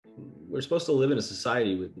we're supposed to live in a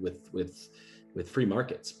society with free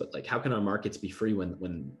markets, but like, how can our markets be free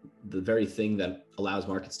when the very thing that allows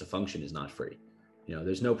markets to function is not free?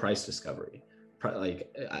 There's no price discovery.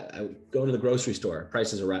 Like, I go to the grocery store,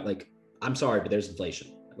 prices are right. Like, I'm sorry, but there's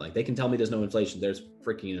inflation. Like, they can tell me there's no inflation. There's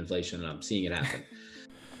freaking inflation, and I'm seeing it happen.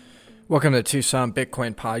 Welcome to Tucson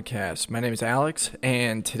Bitcoin Podcast. My name is Alex,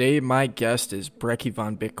 and today my guest is Brekkie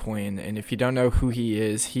von Bitcoin. And if you don't know who he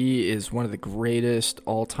is one of the greatest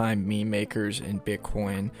all-time meme makers in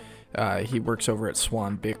Bitcoin. He works over at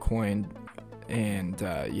Swan Bitcoin, and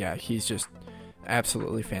he's just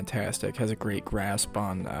absolutely fantastic. Has a great grasp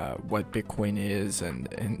on what Bitcoin is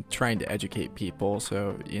and trying to educate people.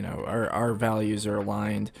 So, our values are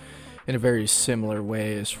aligned in a very similar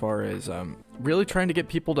way as far as really trying to get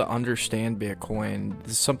people to understand Bitcoin.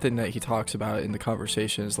 This is something that he talks about in the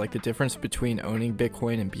conversation, is like the difference between owning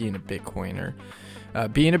Bitcoin and being a Bitcoiner.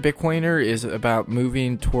 Being a Bitcoiner is about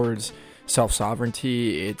moving towards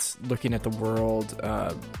self-sovereignty. It's looking at the world,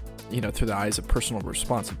 through the eyes of personal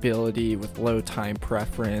responsibility with low time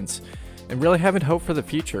preference and really having hope for the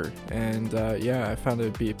future. And I found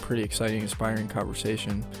it to be a pretty exciting, inspiring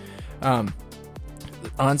conversation.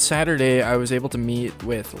 On Saturday, I was able to meet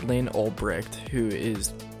with Lynn Ulbricht, who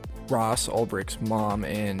is Ross Ulbricht's mom,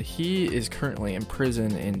 and he is currently in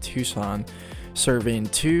prison in Tucson, serving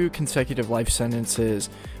 2 consecutive life sentences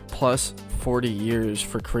plus 40 years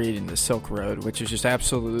for creating the Silk Road, which is just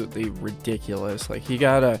absolutely ridiculous. Like, he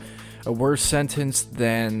got a worse sentence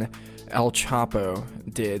than El Chapo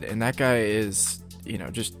did, and that guy is,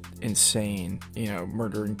 just insane,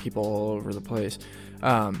 murdering people all over the place.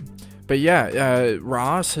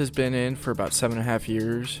 Ross has been in for about 7.5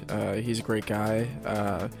 years. He's a great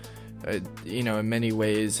guy. In many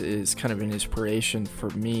ways is kind of an inspiration for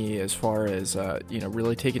me as far as,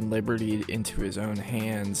 really taking liberty into his own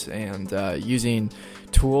hands and using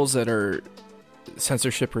tools that are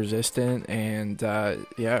censorship resistant and,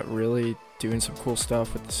 really doing some cool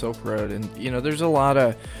stuff with the Silk Road. And, there's a lot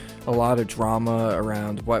of drama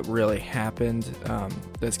around what really happened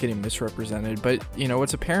that's getting misrepresented. But,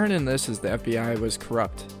 what's apparent in this is the FBI was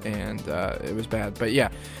corrupt and it was bad. But yeah,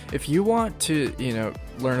 if you want to,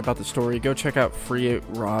 learn about the story, go check out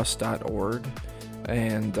freeross.org.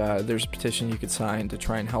 And there's a petition you could sign to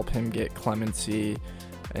try and help him get clemency.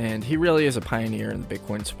 And he really is a pioneer in the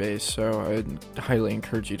Bitcoin space, so I'd highly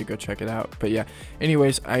encourage you to go check it out. But yeah,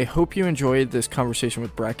 anyways, I hope you enjoyed this conversation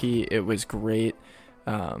with Brekkie. It was great.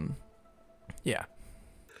 Alrighty,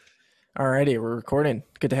 we're recording.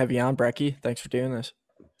 Good to have you on, Brekkie. Thanks for doing this.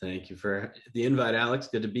 Thank you for the invite, Alex.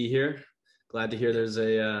 Good to be here. Glad to hear there's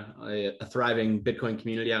a thriving Bitcoin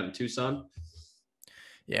community out in Tucson.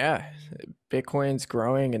 Yeah, Bitcoin's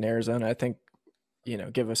growing in Arizona. I think,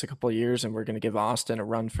 give us a couple of years and we're going to give Austin a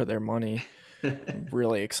run for their money. I'm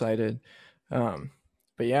really excited. So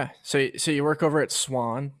you work over at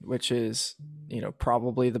Swan, which is,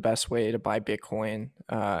 probably the best way to buy Bitcoin.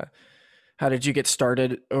 How did you get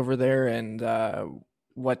started over there, and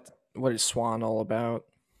what is Swan all about?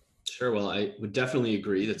 Sure. Well, I would definitely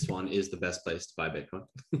agree that Swan is the best place to buy Bitcoin.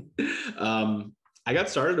 I got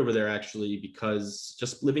started over there actually because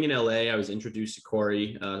just living in LA, I was introduced to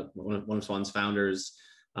Corey, one of Swan's founders.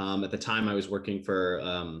 At the time, I was working for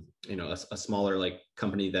a smaller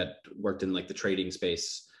company that worked in the trading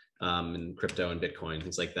space, in crypto and Bitcoin,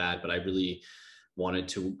 things like that. But I really wanted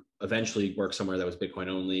to eventually work somewhere that was Bitcoin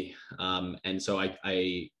only. And so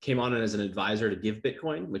I came on as an advisor to Give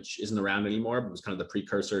Bitcoin, which isn't around anymore, but was kind of the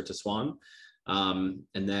precursor to Swan. And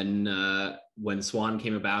then when Swan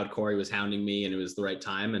came about, Corey was hounding me and it was the right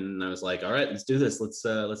time. And I was like, all right, let's do this. Let's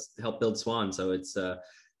help build Swan. So it's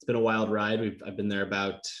been a wild ride. I've been there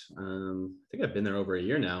about, I think I've been there over a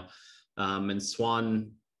year now. And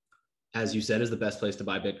Swan, as you said, is the best place to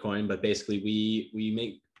buy Bitcoin. But basically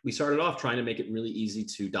we started off trying to make it really easy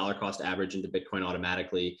to dollar cost average into Bitcoin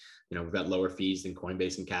automatically. We've got lower fees than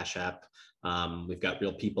Coinbase and Cash App. We've got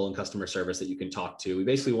real people and customer service that you can talk to. We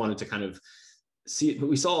basically wanted to kind of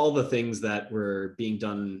we saw all the things that were being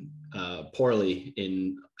done poorly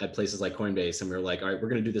at places like Coinbase. And we were like, all right, we're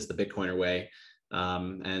going to do this the Bitcoiner way.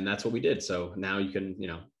 And that's what we did. So now you can,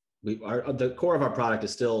 the core of our product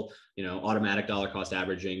is still, automatic dollar cost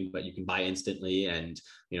averaging, but you can buy instantly. And,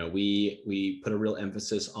 we put a real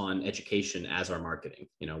emphasis on education as our marketing.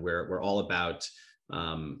 We're all about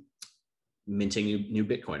minting new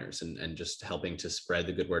Bitcoiners and just helping to spread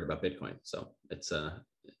the good word about Bitcoin. So it's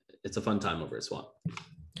a fun time over at Swan.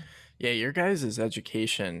 Yeah, your guys'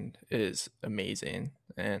 education is amazing.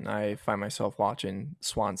 And I find myself watching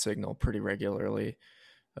Swan Signal pretty regularly.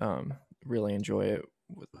 Really enjoy it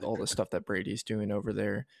with all the stuff that Brady's doing over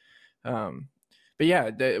there. But But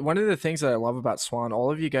yeah, one of the things that I love about Swan,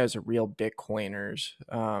 all of you guys are real Bitcoiners.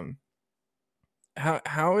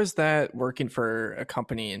 How is that working for a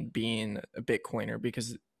company and being a Bitcoiner?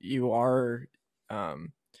 Because you are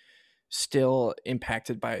um, still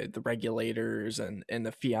impacted by the regulators and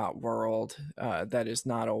the fiat world that is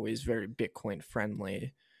not always very Bitcoin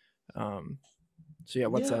friendly. Um, so yeah,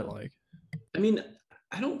 what's that Yeah, like? I mean,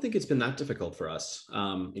 I don't think it's been that difficult for us.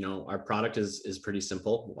 Our product is pretty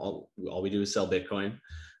simple. All we do is sell Bitcoin.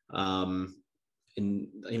 Um, and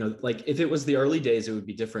like if it was the early days, it would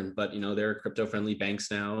be different. But there are crypto friendly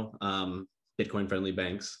banks now, Bitcoin friendly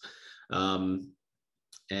banks, and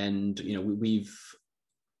we've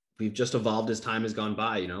just evolved as time has gone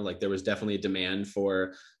by. Like there was definitely a demand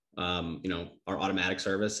for our automatic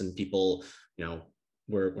service, and people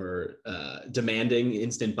were demanding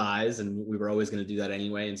instant buys, and we were always going to do that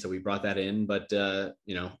anyway, and so we brought that in. But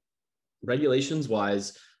regulations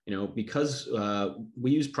wise, because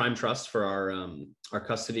we use Prime Trust for our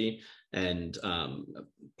custody, and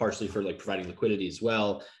partially for like providing liquidity as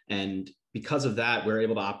well. And because of that, we're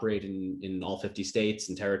able to operate in all 50 states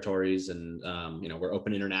and territories, and we're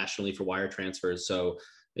open internationally for wire transfers. So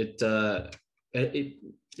it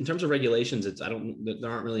in terms of regulations, there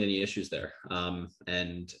aren't really any issues there.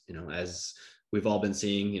 And as we've all been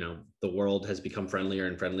seeing, the world has become friendlier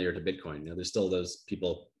and friendlier to Bitcoin. There's still those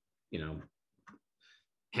people,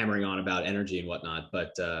 hammering on about energy and whatnot,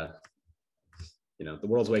 but the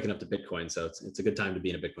world's waking up to Bitcoin, so it's a good time to be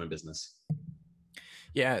in a Bitcoin business.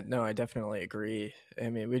 Yeah, no, I definitely agree. I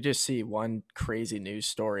mean, we just see one crazy news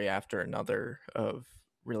story after another of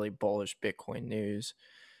really bullish Bitcoin news.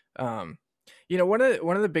 Um, one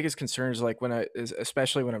of the biggest concerns, like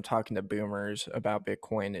especially when I'm talking to boomers about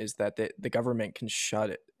Bitcoin, is that the government can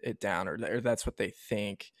shut it down, or that's what they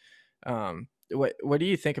think. What do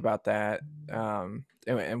you think about that?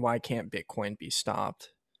 And why can't Bitcoin be stopped?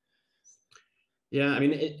 Yeah, I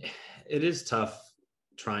mean it is tough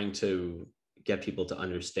trying to get people to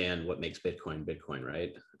understand what makes Bitcoin Bitcoin,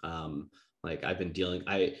 right? Like I've been dealing,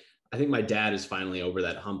 I think my dad is finally over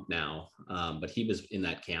that hump now, but he was in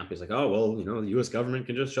that camp. He's like, oh well, the U.S. government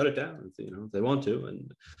can just shut it down, if they want to, and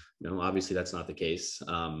obviously that's not the case.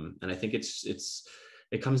 And I think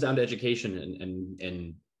it comes down to education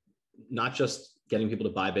and not just getting people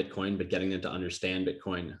to buy Bitcoin, but getting them to understand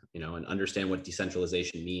Bitcoin, and understand what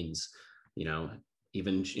decentralization means, you know,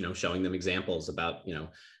 even, showing them examples about,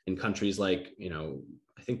 in countries like,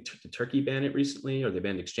 I think Turkey banned it recently, or they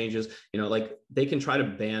banned exchanges, like they can try to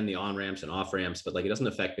ban the on ramps and off ramps, but like it doesn't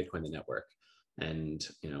affect Bitcoin, the network. And,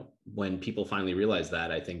 when people finally realize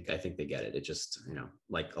that, I think they get it. It just,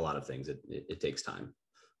 like a lot of things, it takes time.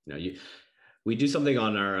 We do something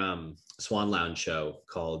on our Swan Lounge show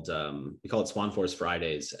called we call it Swan Force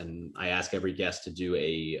Fridays, and I ask every guest to do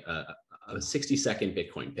a 60-second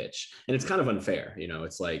Bitcoin pitch, and it's kind of unfair.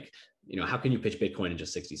 It's like, how can you pitch Bitcoin in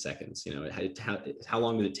just 60 seconds? How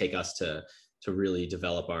long did it take us to really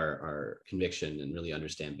develop our conviction and really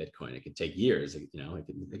understand Bitcoin? It could take years. It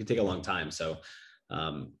could take a long time. So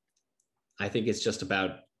I think it's just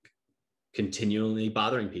about continually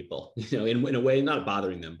bothering people, in a way, not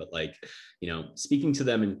bothering them, but like, speaking to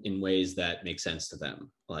them in ways that make sense to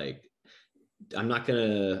them. Like, I'm not going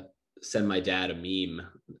to send my dad a meme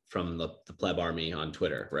from the pleb army on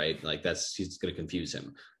Twitter, right? Like he's going to confuse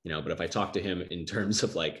him, but if I talk to him in terms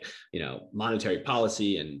of like, monetary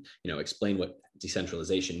policy and, explain what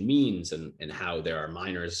decentralization means and how there are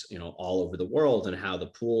miners, all over the world, and how the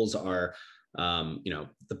pools are,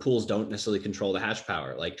 the pools don't necessarily control the hash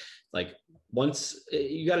power. Like once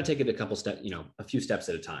you got to take it a few steps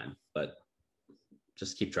at a time, but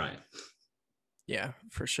just keep trying. Yeah,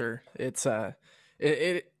 for sure.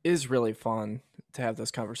 It is really fun to have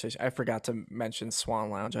this conversation. I forgot to mention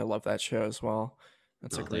Swan Lounge. I love that show as well.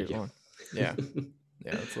 That's a great one. Yeah.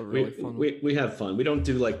 Yeah, it's a really fun one. We have fun. We don't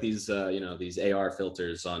do like these these AR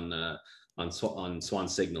filters on Swan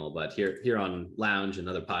Signal, but here on Lounge and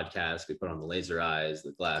other podcasts, we put on the laser eyes,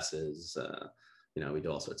 the glasses, we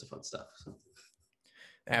do all sorts of fun stuff. So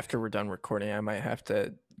after we're done recording, I might have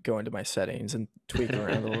to go into my settings and tweak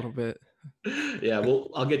around a little bit. Yeah, well,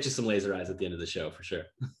 I'll get you some laser eyes at the end of the show for sure.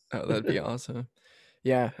 Oh, that'd be awesome.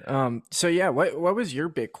 Yeah. So yeah, what was your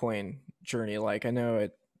Bitcoin journey like? I know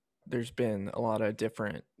there's been a lot of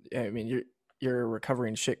different. I mean, you're a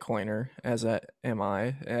recovering shitcoiner, as am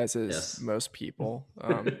I, as is Yes. most people.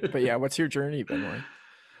 But yeah, what's your journey been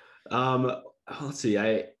like? Let's see.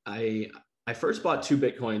 I first bought 2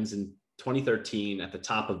 Bitcoins in 2013 at the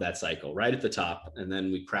top of that cycle, right at the top, and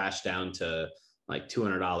then we crashed down to like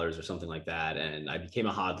 $200 or something like that, and I became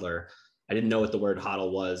a hodler. I didn't know what the word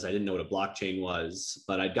hodl was. I didn't know what a blockchain was,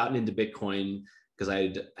 but I'd gotten into Bitcoin,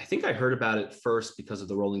 because I think I heard about it first because of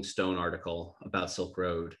the Rolling Stone article about Silk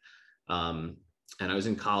Road. And I was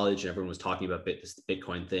in college and everyone was talking about this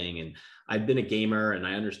Bitcoin thing. And I'd been a gamer and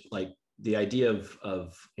I understood like the idea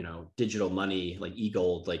of, digital money, like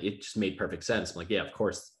e-gold, like it just made perfect sense. I'm like, yeah, of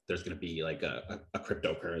course there's going to be like a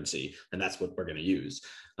cryptocurrency and that's what we're going to use.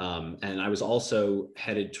 And I was also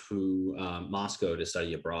headed to Moscow to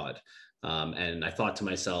study abroad. And I thought to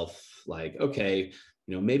myself, like, okay,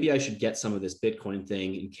 maybe I should get some of this Bitcoin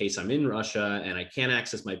thing in case I'm in Russia and I can't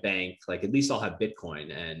access my bank. Like, at least I'll have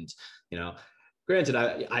Bitcoin. And, granted,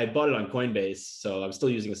 I bought it on Coinbase, so I'm still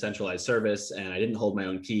using a centralized service and I didn't hold my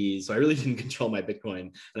own keys. So I really didn't control my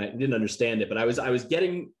Bitcoin and I didn't understand it, but I was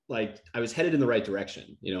headed in the right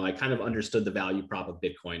direction. I kind of understood the value prop of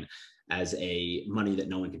Bitcoin as a money that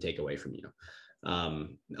no one can take away from you.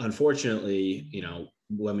 Unfortunately,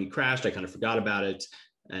 when we crashed, I kind of forgot about it.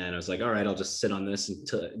 And I was like, all right, I'll just sit on this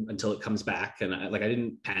until it comes back. And I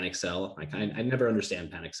didn't panic sell. I never understand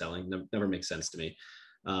panic selling. Never makes sense to me.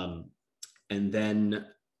 And then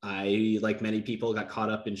I, like many people, got caught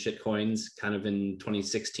up in shit coins kind of in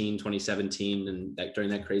 2016, 2017, and during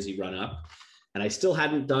that crazy run up. And I still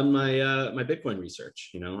hadn't done my Bitcoin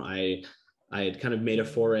research. I had kind of made a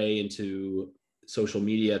foray into social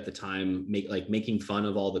media at the time, making fun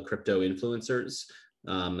of all the crypto influencers.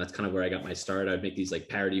 That's kind of where I got my start. I'd make these like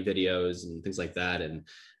parody videos and things like that. And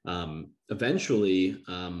eventually,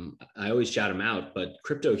 I always shout him out, but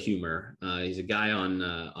Crypto Humor, he's a guy on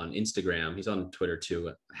Instagram. He's on Twitter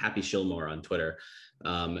too. Happy Shillmore on Twitter.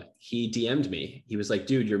 He DM'd me. He was like,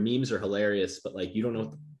 dude, your memes are hilarious, but like, you don't know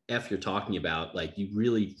what the F you're talking about. Like, you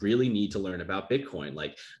really, really need to learn about Bitcoin.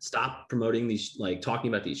 Like, stop promoting these, like talking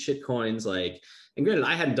about these shit coins. Like, and granted,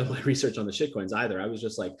 I hadn't done my research on the shitcoins either. I was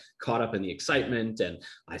just like caught up in the excitement. And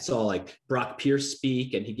I saw like Brock Pierce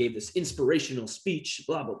speak and he gave this inspirational speech,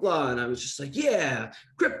 blah, blah, blah. And I was just like, yeah,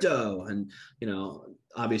 crypto. And,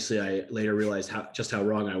 obviously I later realized how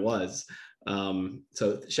wrong I was.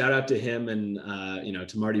 So shout out to him and,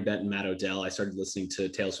 to Marty Bent and Matt Odell. I started listening to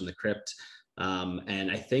Tales from the Crypt.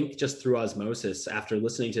 And I think just through osmosis, after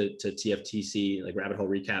listening to TFTC, like Rabbit Hole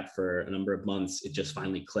Recap for a number of months, it just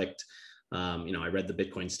finally clicked. I read the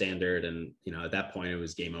Bitcoin Standard and, at that point it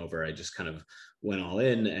was game over. I just kind of went all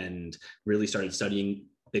in and really started studying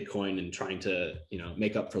Bitcoin and trying to,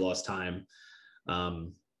 make up for lost time.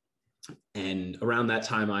 And around that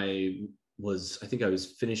time I think I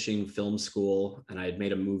was finishing film school and I had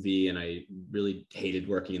made a movie and I really hated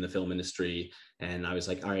working in the film industry. And I was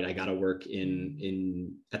like, all right, I got to work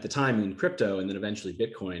at the time in crypto and then eventually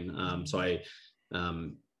Bitcoin. So I,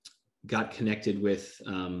 got connected with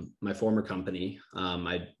my former company.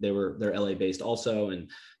 They're LA based also. And,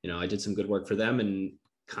 I did some good work for them and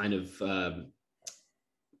kind of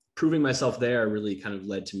proving myself there really kind of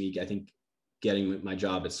led to me, I think, getting my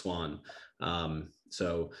job at Swan.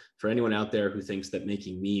 So for anyone out there who thinks that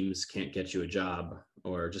making memes can't get you a job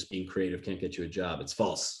or just being creative can't get you a job, it's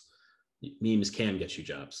false. Memes can get you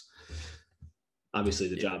jobs. Obviously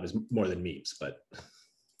the job is more than memes, but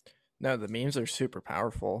no, the memes are super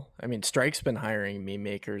powerful. I mean, Strike's been hiring meme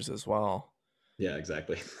makers as well. Yeah,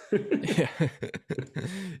 exactly. Yeah,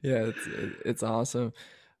 yeah, it's awesome.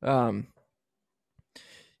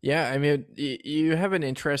 Yeah, I mean, you have an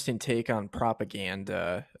interesting take on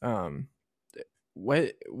propaganda.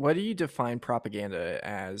 What do you define propaganda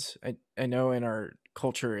as? I know in our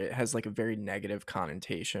culture it has like a very negative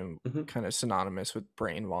connotation, Mm-hmm. kind of synonymous with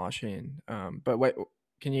brainwashing. But what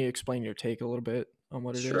can you explain your take a little bit on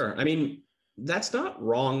what it is? Sure. I mean, that's not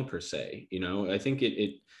wrong per se. I think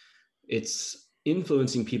it's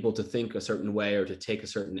influencing people to think a certain way or to take a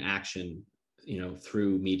certain action,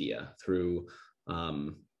 through media, through,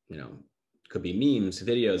 could be memes,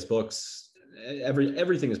 videos, books,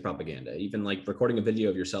 everything is propaganda. Even like recording a video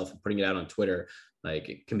of yourself and putting it out on Twitter, like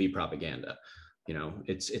it can be propaganda.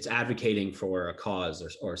 It's advocating for a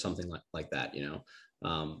cause or something like that,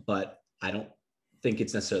 but I don't think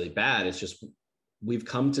it's necessarily bad. It's just we've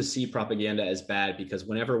come to see propaganda as bad because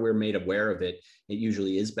whenever we're made aware of it, it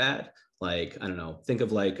usually is bad. Like, I don't know, think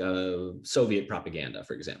of like Soviet propaganda,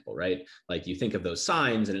 for example, right? Like you think of those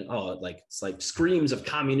signs and it's like screams of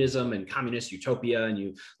communism and communist utopia. And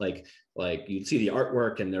you like you see the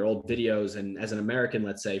artwork and their old videos. And as an American,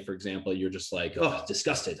 let's say, for example, you're just like, oh,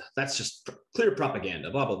 disgusted. That's just clear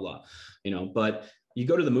propaganda, blah, blah, blah, but you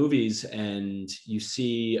go to the movies and you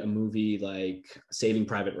see a movie like Saving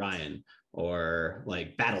Private Ryan or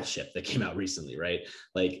like Battleship that came out recently, right?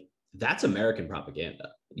 Like that's American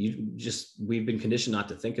propaganda. We've been conditioned not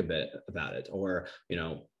to think a bit about it. Or,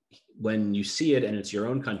 when you see it and it's your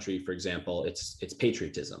own country, for example, it's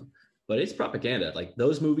patriotism. but it's propaganda. Like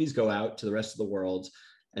those movies go out to the rest of the world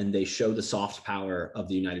and they show the soft power of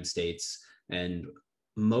the United States. And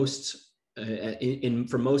most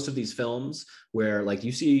for most of these films where like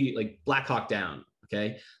you see like Black Hawk Down,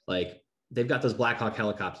 okay, like they've got those Black Hawk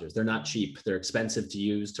helicopters. They're not cheap. They're expensive to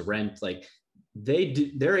use, to rent. Like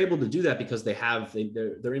they're able to do that because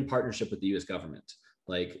they're in partnership with the U.S. government.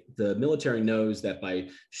 Like the military knows that by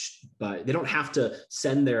they don't have to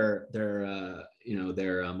send their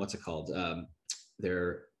what's it called,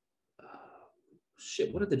 their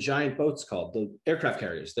what are the giant boats called? The aircraft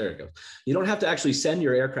carriers. There it goes. You don't have to actually send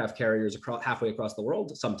your aircraft carriers halfway across the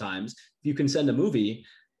world. Sometimes you can send a movie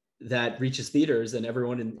that reaches theaters and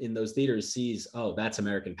everyone in those theaters sees, oh, that's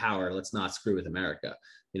American power. Let's not screw with America.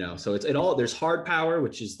 So there's hard power,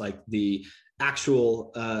 which is like the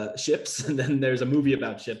actual ships. And then there's a movie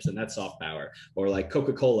about ships and that's soft power, or like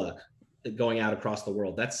Coca-Cola going out across the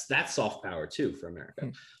world. That's soft power too for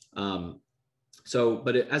America.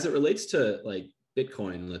 But as it relates to like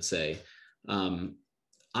Bitcoin, let's say,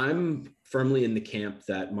 I'm firmly in the camp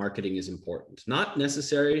that marketing is important, not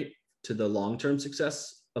necessary to the long-term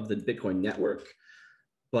success of the Bitcoin network,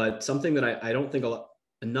 but something that I don't think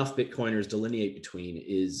enough Bitcoiners delineate between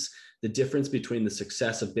is the difference between the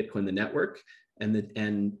success of Bitcoin, the network,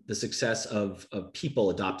 and the success of people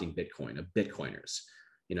adopting Bitcoin, of Bitcoiners.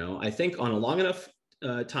 I think on a long enough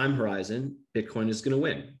time horizon, Bitcoin is going to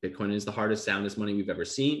win. Bitcoin is the hardest, soundest money we've ever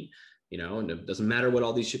seen. And it doesn't matter what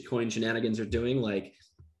all these shitcoin shenanigans are doing. Like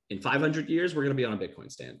in 500 years, we're going to be on a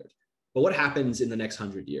Bitcoin standard. But what happens in the next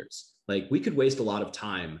 100 years? Like we could waste a lot of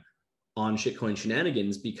time on shitcoin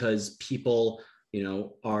shenanigans because people,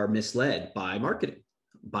 are misled by marketing,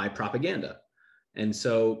 by propaganda. And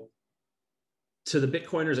so to the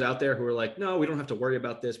Bitcoiners out there who are like, no, we don't have to worry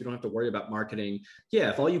about this. We don't have to worry about marketing. Yeah,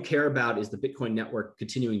 if all you care about is the Bitcoin network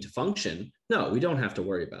continuing to function, no, we don't have to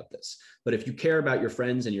worry about this. But if you care about your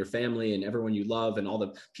friends and your family and everyone you love and all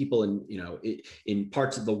the people in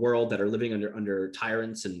parts of the world that are living under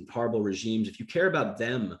tyrants and horrible regimes, if you care about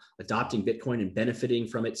them adopting Bitcoin and benefiting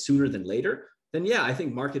from it sooner than later, then yeah, I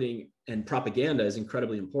think marketing and propaganda is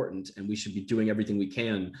incredibly important, and we should be doing everything we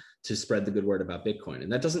can to spread the good word about Bitcoin.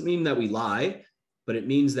 And that doesn't mean that we lie, but it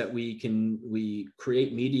means that we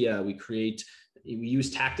create media, we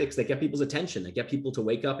use tactics that get people's attention, that get people to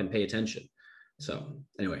wake up and pay attention. So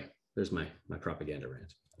anyway, there's my propaganda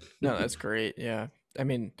rant. No, that's great. Yeah. I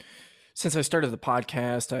mean, since I started the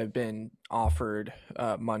podcast, I've been offered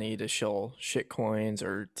money to shill shit coins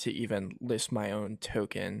or to even list my own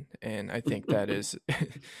token. And I think that is,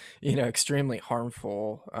 extremely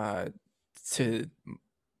harmful to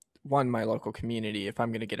my local community if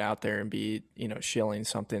I'm going to get out there and be, shilling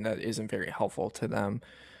something that isn't very helpful to them.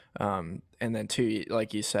 And then two,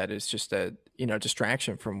 like you said, it's just a,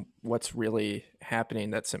 distraction from what's really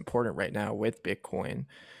happening that's important right now with Bitcoin.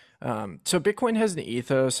 So Bitcoin has an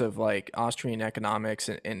ethos of like Austrian economics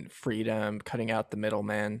and freedom, cutting out the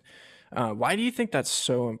middleman. Why do you think that's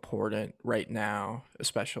so important right now,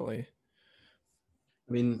 especially?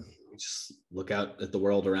 I mean, just look out at the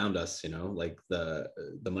world around us, like the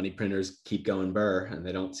money printers keep going burr and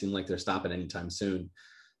they don't seem like they're stopping anytime soon.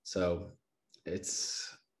 So it's,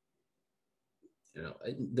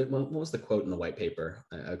 what was the quote in the white paper?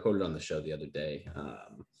 I quoted on the show the other day.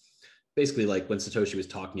 Basically like when Satoshi was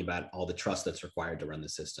talking about all the trust that's required to run the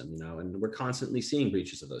system, and we're constantly seeing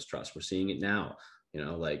breaches of those trusts. We're seeing it now,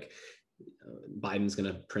 like Biden's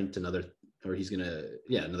going to print another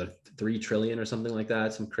 3 trillion or something like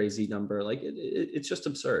that, some crazy number. Like it's just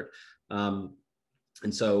absurd. And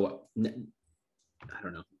so I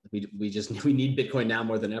don't know, we need Bitcoin now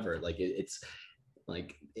more than ever. Like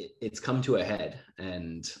it's come to a head,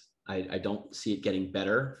 and I don't see it getting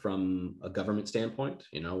better from a government standpoint.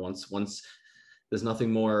 Once there's nothing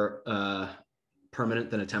more permanent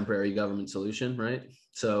than a temporary government solution, right?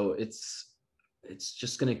 So it's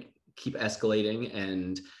just going to keep escalating,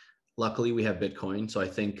 and luckily we have Bitcoin. So I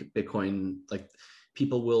think Bitcoin, like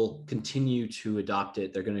people will continue to adopt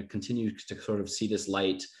it. They're going to continue to sort of see this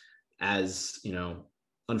light as,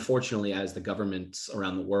 unfortunately, as the governments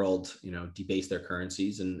around the world, debase their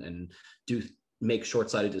currencies and do make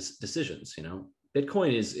short-sighted decisions.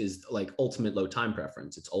 Bitcoin is like ultimate low time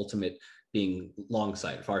preference. It's ultimate being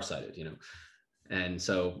long-sighted, far-sighted, and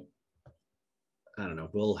so I don't know.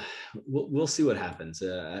 We'll see what happens.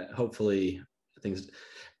 Hopefully things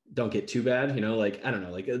don't get too bad. Like I don't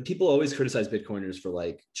know. Like people always criticize Bitcoiners for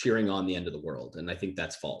like cheering on the end of the world, and I think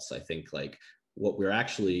that's false. I think like what we're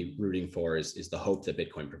actually rooting for is the hope that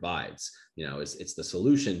Bitcoin provides. It's the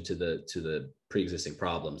solution to the pre-existing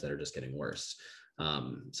problems that are just getting worse.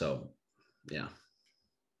 So, yeah.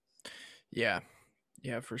 Yeah.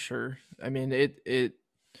 Yeah, for sure. I mean, it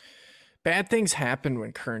bad things happen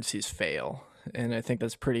when currencies fail, and I think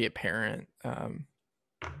that's pretty apparent.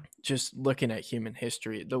 Just looking at human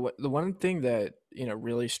history, the one thing that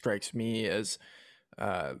really strikes me as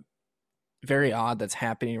uh, very odd that's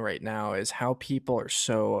happening right now is how people are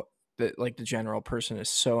so that like the general person is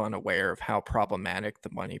so unaware of how problematic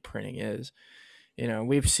the money printing is.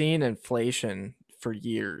 We've seen inflation for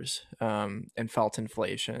years, and felt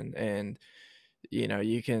inflation, and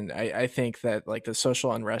I think that like the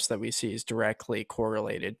social unrest that we see is directly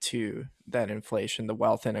correlated to that inflation, the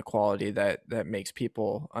wealth inequality that makes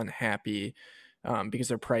people unhappy, because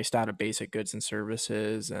they're priced out of basic goods and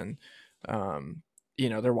services, and um,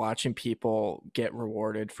 they're watching people get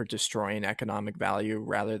rewarded for destroying economic value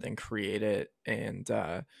rather than create it, and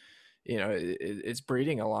it's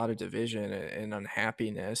breeding a lot of division and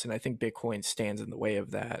unhappiness, and I think Bitcoin stands in the way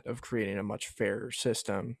of that, of creating a much fairer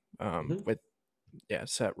system, Mhm. with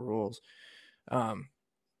set rules. Um,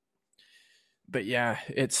 but yeah,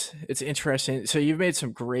 it's interesting. So you've made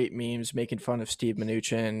some great memes making fun of Steve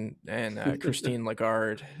Mnuchin and Christine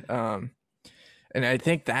Lagarde, and I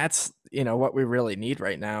think that's what we really need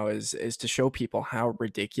right now is to show people how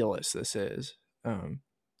ridiculous this is. Um,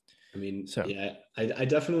 I mean, so yeah, I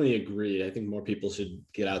definitely agree. I think more people should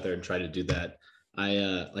get out there and try to do that.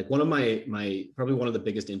 I like one of my probably one of the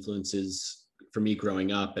biggest influences for me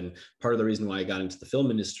growing up, and part of the reason why I got into the film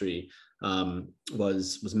industry,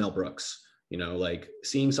 was Mel Brooks. Like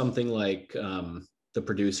seeing something like The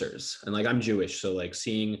Producers, and like I'm Jewish, so like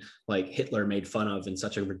seeing like Hitler made fun of in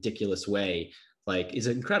such a ridiculous way, like is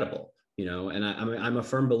incredible. And I'm a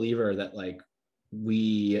firm believer that like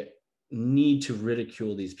we need to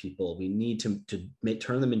ridicule these people. We need to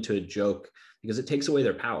turn them into a joke because it takes away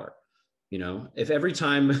their power. If every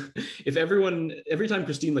time, if every time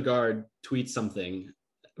Christine Lagarde tweets something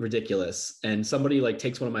ridiculous and somebody like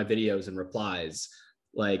takes one of my videos and replies,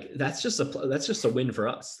 like that's just a win for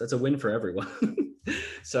us. That's a win for everyone.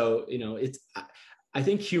 So it's I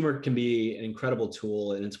think humor can be an incredible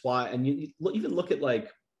tool, and it's why. And you even look at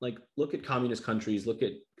look at communist countries, look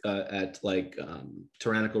at like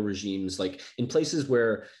tyrannical regimes, like in places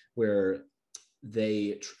where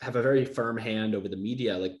they have a very firm hand over the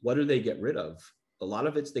media. Like, what do they get rid of? A lot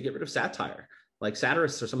of it's they get rid of satire. Like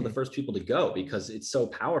satirists are some of the first people to go because it's so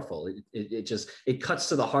powerful. It just it cuts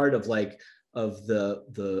to the heart of like of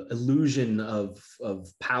the illusion of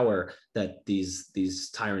power that these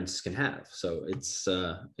tyrants can have. So it's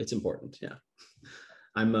important. Yeah.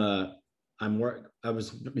 I'm I was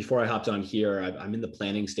before I hopped on here. I'm in the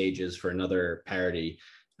planning stages for another parody.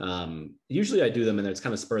 Usually I do them and it's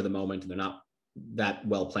kind of spur of the moment and they're not that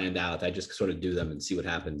well planned out. I just sort of do them and see what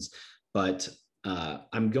happens. But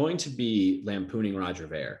I'm going to be lampooning Roger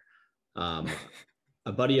Ver. Um,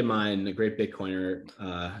 a buddy of mine, a great Bitcoiner,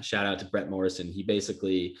 shout out to Brett Morrison. He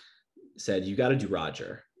basically said, "You got to do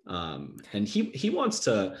Roger." And he wants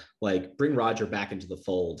to like bring Roger back into the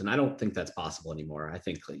fold, and I don't think that's possible anymore. I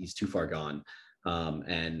think he's too far gone.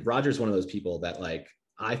 And Roger's one of those people that like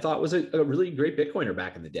I thought was a really great Bitcoiner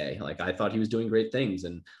back in the day. Like I thought he was doing great things,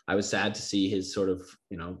 and I was sad to see his sort of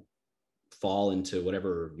fall into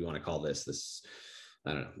whatever you want to call this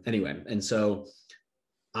I don't know. Anyway, and so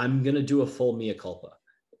I'm gonna do a full mea culpa,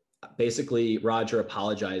 basically Roger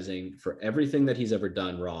apologizing for everything that he's ever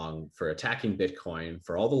done wrong, for attacking Bitcoin,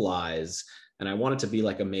 for all the lies. And I want it to be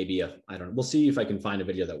like I don't know, we'll see if I can find a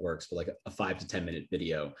video that works, but like a 5 to 10 minute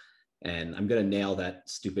video. And I'm going to nail that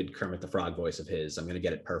stupid Kermit the Frog voice of his. I'm going to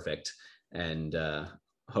get it perfect and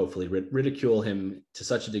hopefully ridicule him to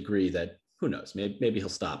such a degree that who knows, maybe he'll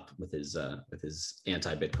stop with his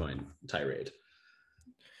anti-Bitcoin tirade.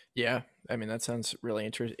 yeah, I mean that sounds really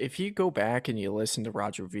interesting. If you go back and you listen to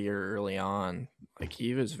Roger Ver early on, like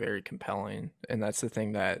he was very compelling, and that's the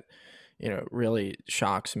thing that really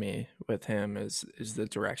shocks me with him is the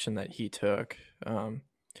direction that he took.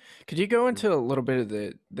 Could you go into a little bit of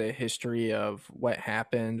the history of what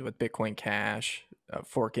happened with Bitcoin Cash,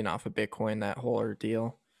 forking off of Bitcoin, that whole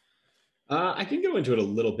ordeal? I can go into it a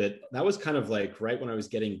little bit. That was kind of like right when I was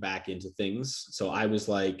getting back into things. So I was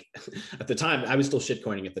like, at the time, I was still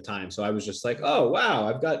shitcoining at the time. So I was just like, oh, wow,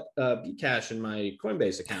 I've got Bcash in my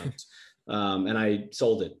Coinbase account. And I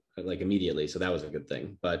sold it like immediately. So that was a good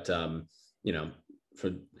thing. But, you know,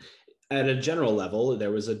 for at a general level,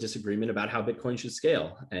 there was a disagreement about how Bitcoin should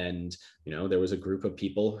scale. And, there was a group of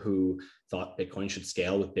people who thought Bitcoin should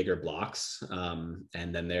scale with bigger blocks.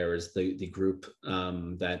 And then there was the group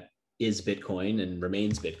that is Bitcoin and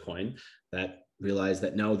remains Bitcoin that realized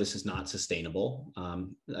that no, this is not sustainable.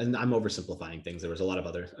 And I'm oversimplifying things. There was a lot of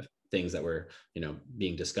other things that were,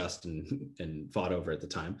 being discussed and fought over at the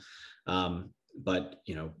time. but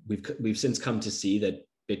we've since come to see that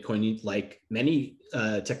Bitcoin, like many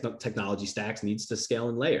technology stacks, needs to scale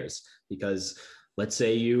in layers, because let's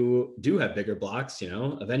say you do have bigger blocks,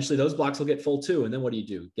 eventually those blocks will get full too. And then what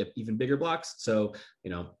do? Get even bigger blocks. So,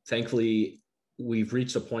 thankfully we've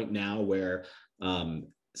reached a point now where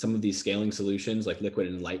some of these scaling solutions like Liquid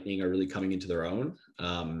and Lightning are really coming into their own.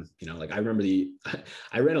 Like I remember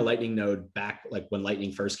I ran a Lightning node back like when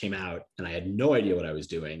Lightning first came out, and I had no idea what I was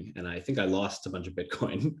doing. And I think I lost a bunch of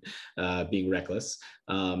Bitcoin being reckless.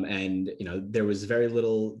 And there was very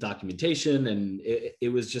little documentation, and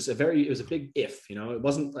it was just it was a big if. It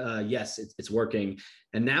wasn't yes, it's working.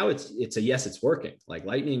 And now it's a yes, it's working. Like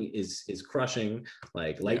Lightning is crushing.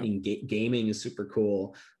 Like Lightning gaming is super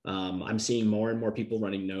cool. I'm seeing more and more people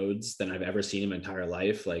running nodes than I've ever seen in my entire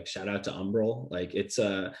life. Like shout out to Umbrel. Like it's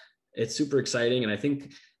super exciting. And I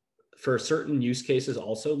think for certain use cases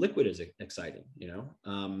also Liquid is exciting,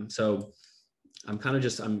 so I'm kind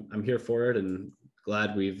of I'm here for it, and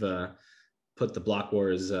glad we've put the block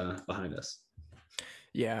wars behind us.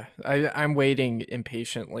 Yeah, I'm waiting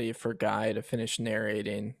impatiently for Guy to finish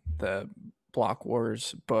narrating the Block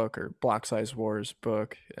Wars book or Block Size Wars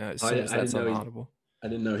book as soon as that's on Audible. I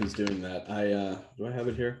didn't know he's doing that. Do I have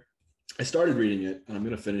it here? I started reading it, and I'm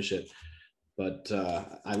going to finish it, but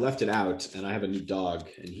I left it out, and I have a new dog,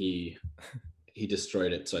 and he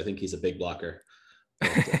destroyed it. So I think he's a big blocker.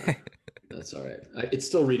 But, that's all right. It's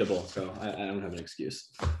still readable, so I don't have an excuse.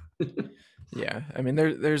 Yeah, I mean,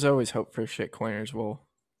 there's always hope for shitcoiners. We'll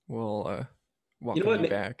welcome you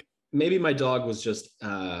back. Maybe my dog was just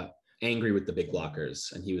angry with the big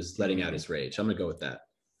blockers, and he was letting out his rage. I'm gonna go with that.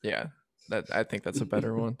 Yeah, I think that's a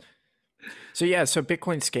better one. So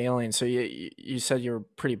Bitcoin scaling. So you said you were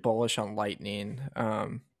pretty bullish on Lightning.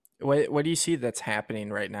 What do you see that's happening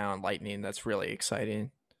right now in Lightning that's really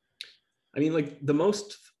exciting? I mean, like the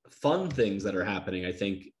most fun things that are happening, I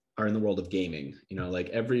think, are in the world of gaming. Like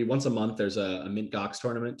every once a month there's a Mint Gox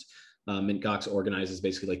tournament. Mint Gox organizes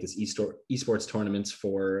basically like this esports tournaments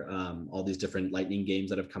for all these different Lightning games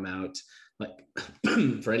that have come out. Like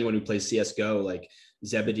for anyone who plays CSGO, like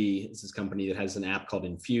Zebedee is this company that has an app called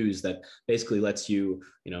Infuse that basically lets you,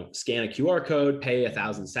 scan a QR code, pay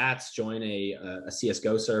 1,000 sats, join a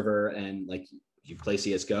CSGO server, and like you play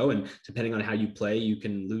CSGO, and depending on how you play, you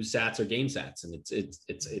can lose sats or gain sats, and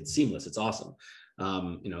it's seamless. It's awesome.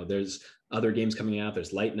 There's other games coming out.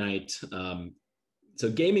 There's Light Night. So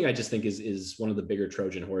gaming, I just think is one of the bigger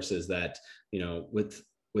Trojan horses that, with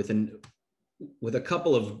a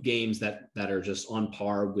couple of games that are just on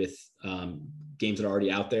par with games that are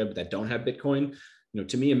already out there, but that don't have Bitcoin.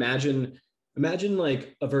 To me, imagine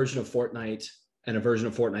like a version of Fortnite and a version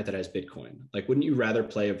of Fortnite that has Bitcoin. Like, wouldn't you rather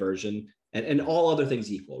play a version, and all other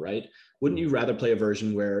things equal, right? Wouldn't you rather play a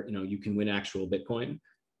version where, you can win actual Bitcoin?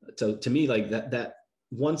 So to me, like that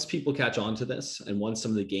once people catch on to this, and once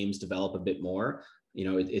some of the games develop a bit more,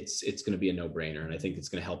 it's going to be a no-brainer. And I think it's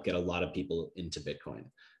going to help get a lot of people into Bitcoin.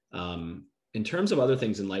 In terms of other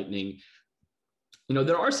things in Lightning,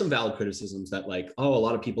 there are some valid criticisms that like, a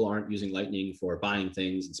lot of people aren't using Lightning for buying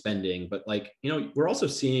things and spending, but like, we're also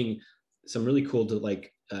seeing some really cool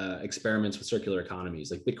experiments with circular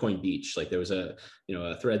economies, like Bitcoin Beach. Like there was a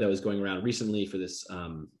thread that was going around recently for this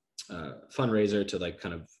fundraiser to like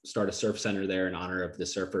kind of start a surf center there in honor of the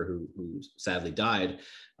surfer who sadly died.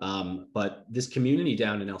 But this community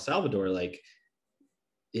down in El Salvador, like,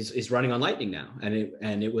 is running on Lightning now,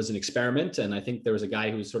 and it was an experiment, and I think there was a guy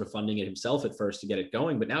who was sort of funding it himself at first to get it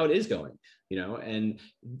going, but now it is going, and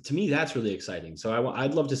to me that's really exciting. So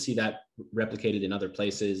I'd love to see that replicated in other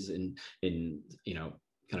places, in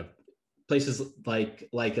kind of places like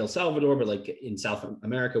El Salvador, but like in South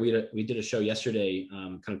America. We did a show yesterday,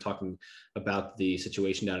 kind of talking about the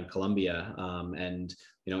situation down in Colombia, and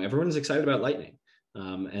everyone's excited about Lightning,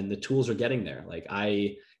 and the tools are getting there. Like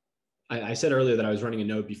I said earlier that I was running a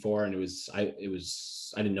node before, and I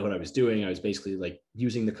didn't know what I was doing. I was basically like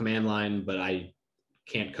using the command line, but I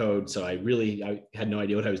can't code, so I had no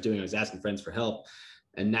idea what I was doing. I was asking friends for help,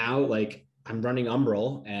 and now like I'm running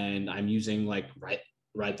Umbrel, and I'm using like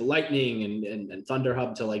Ride the Lightning and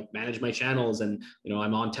Thunderhub to like manage my channels, and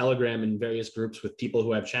I'm on Telegram in various groups with people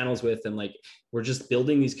who I have channels with, and like we're just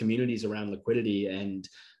building these communities around liquidity. And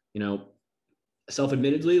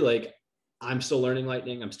self-admittedly, like I'm still learning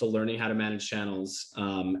Lightning. I'm still learning how to manage channels,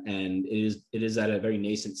 and it is at a very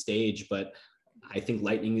nascent stage. But I think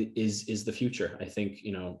Lightning is the future. I think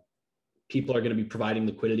people are going to be providing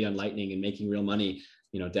liquidity on Lightning and making real money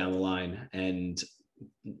down the line, and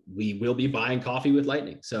we will be buying coffee with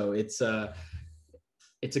Lightning. So it's a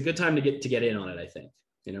good time to get in on it, I think.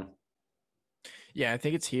 Yeah, I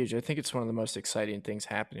think it's huge. I think it's one of the most exciting things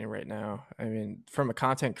happening right now. I mean, from a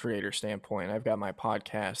content creator standpoint, I've got my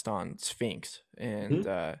podcast on Sphinx, and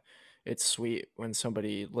Mhm. it's sweet when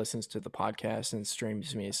somebody listens to the podcast and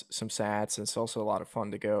streams me some sats. It's also a lot of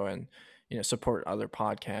fun to go and support other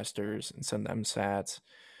podcasters and send them sats,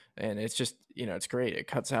 and it's just it's great. It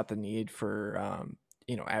cuts out the need for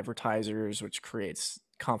advertisers, which creates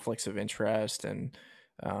conflicts of interest, and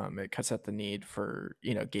it cuts out the need for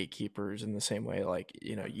gatekeepers in the same way like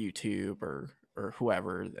YouTube or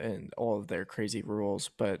whoever and all of their crazy rules.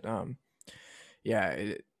 But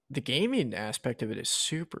yeah, the gaming aspect of it is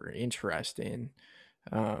super interesting.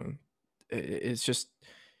 It's just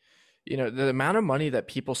the amount of money that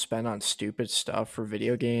people spend on stupid stuff for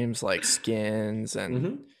video games like skins and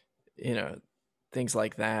Mhm. you know things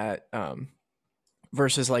like that.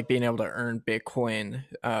 Versus like being able to earn Bitcoin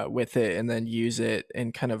with it and then use it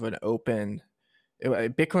in kind of an open.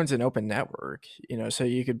 Bitcoin's an open network, so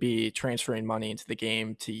you could be transferring money into the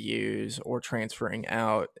game to use or transferring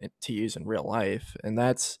out to use in real life, and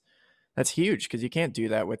that's huge because you can't do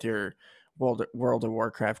that with your World of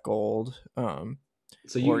Warcraft gold,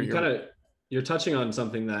 So you, or you kind your of you're touching on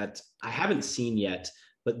something that I haven't seen yet,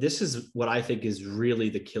 but this is what I think is really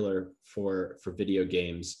the killer for video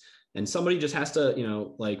games. And somebody just has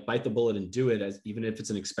to, like bite the bullet and do it, as even if it's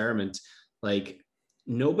an experiment. Like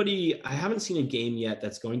I haven't seen a game yet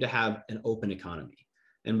that's going to have an open economy.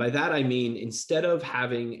 And by that I mean instead of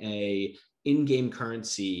having a in-game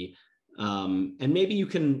currency, and maybe you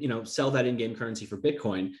can, sell that in-game currency for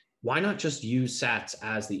Bitcoin. Why not just use Sats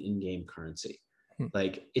as the in-game currency?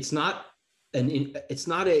 Like it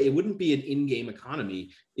wouldn't be an in-game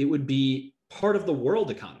economy. It would be part of the world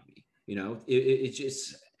economy. It's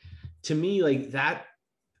just, to me, like that,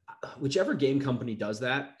 whichever game company does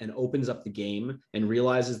that and opens up the game and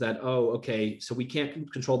realizes that, oh, okay, so we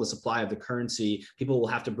can't control the supply of the currency, people will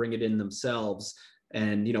have to bring it in themselves,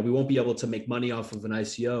 and we won't be able to make money off of an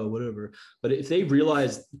ICO, whatever. But if they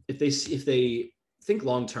realize, if they think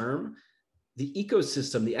long term, the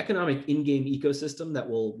ecosystem, the economic in-game ecosystem that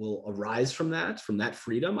will arise from that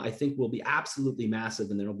freedom, I think will be absolutely massive,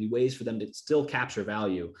 and there will be ways for them to still capture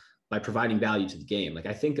value by providing value to the game. Like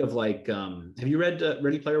I think of like, have you read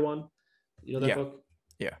Ready Player One? You know that yeah, book?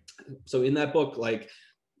 yeah, So in that book, like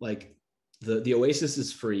the Oasis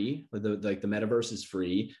is free, or the metaverse is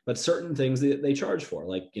free, but certain things they charge for,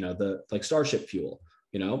 like the like Starship fuel.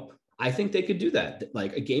 I think they could do that.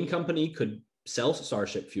 Like a game company could sell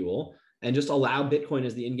Starship fuel and just allow Bitcoin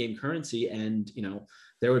as the in-game currency, and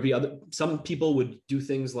there would be some people would do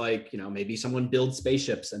things like maybe someone builds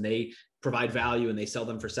spaceships and they provide value and they sell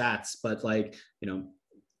them for Sats, but like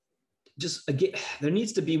just again, there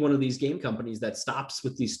needs to be one of these game companies that stops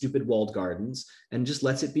with these stupid walled gardens and just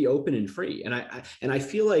lets it be open and free. And I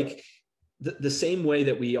feel like the same way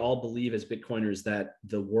that we all believe as Bitcoiners that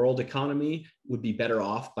the world economy would be better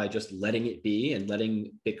off by just letting it be and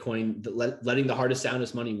letting Bitcoin, letting the hardest,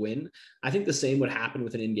 soundest money win. I think the same would happen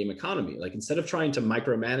with an in-game economy. Like instead of trying to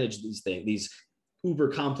micromanage these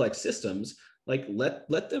uber complex systems, like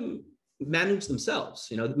let them manage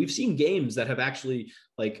themselves. We've seen games that have actually,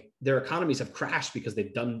 like, their economies have crashed because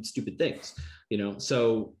they've done stupid things.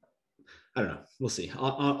 So I don't know. We'll see.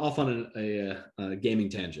 Off on a gaming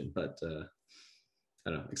tangent, but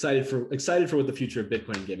I don't know. Excited for what the future of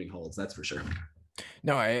Bitcoin and gaming holds. That's for sure.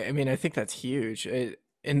 no, I mean I think that's huge.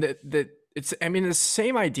 And that it's I mean the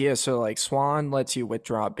same idea. So like Swan lets you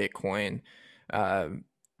withdraw Bitcoin, uh,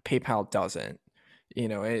 PayPal doesn't.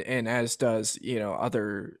 And as does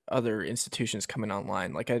other institutions coming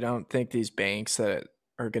online. Like I don't think these banks that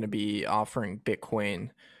are going to be offering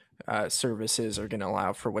Bitcoin services are going to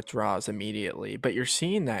allow for withdrawals immediately. But you're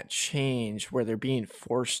seeing that change where they're being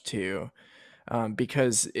forced to,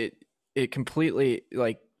 because it completely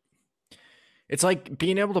like it's like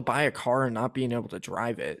being able to buy a car and not being able to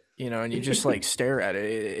drive it, and you just like stare at it.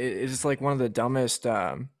 It's like one of the dumbest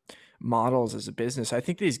models as a business. I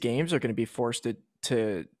think these games are going to be forced to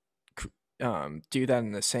do that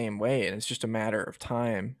in the same way, and it's just a matter of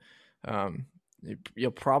time. Um,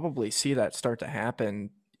 you'll probably see that start to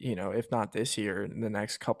happen, if not this year, in the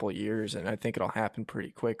next couple of years, and I think it'll happen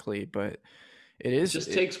pretty quickly. But it It is,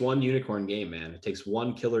 just takes one unicorn game, man. It takes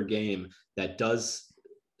one killer game that does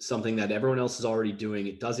something that everyone else is already doing.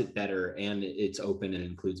 It does it better, and it's open and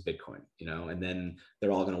includes Bitcoin. And then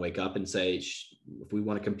they're all going to wake up and say, if we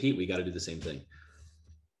want to compete, we got to do the same thing.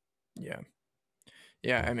 yeah,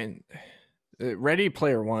 yeah. I mean, Ready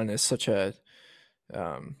Player One is such a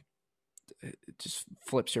um, it just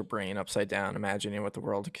flips your brain upside down, imagining what the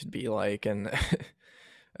world could be like, and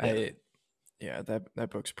Yeah. I yeah, that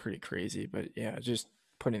book's pretty crazy, but yeah, just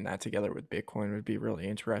putting that together with Bitcoin would be really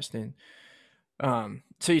interesting.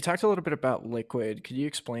 So you talked a little bit about Liquid. Could you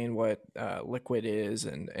explain what Liquid is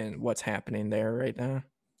and what's happening there right now?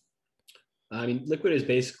 I mean, Liquid is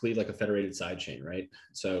basically like a federated sidechain, right?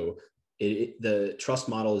 So the trust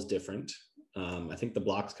model is different. I think the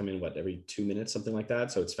blocks come in every 2 minutes, something like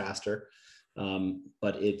that. So it's faster,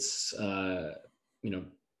 but it's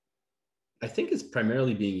I think it's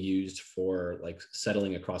primarily being used for like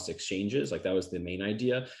settling across exchanges. Like that was the main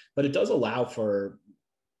idea, but it does allow for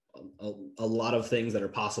a lot of things that are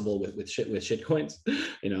possible with shit coins.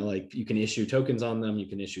 Like you can issue tokens on them, you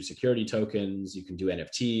can issue security tokens, you can do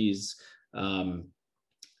NFTs.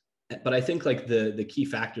 But I think like the key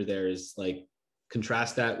factor there is like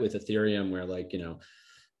contrast that with Ethereum, where like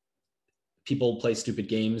people play stupid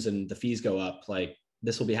games and the fees go up. Like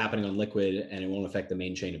this will be happening on Liquid, and it won't affect the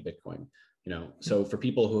main chain of Bitcoin. So for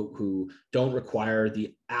people who don't require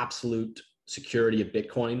the absolute security of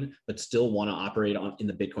Bitcoin, but still want to operate in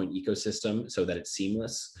the Bitcoin ecosystem so that it's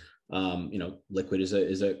seamless, Liquid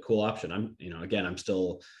is a cool option. I'm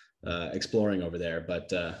still exploring over there,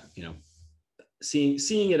 but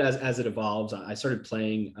seeing it as it evolves. I started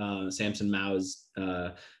playing Samson Mao's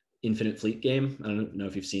Infinite Fleet game. I don't know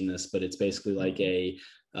if you've seen this, but it's basically like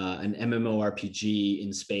an MMORPG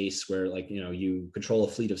in space where like you control a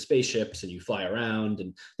fleet of spaceships and you fly around,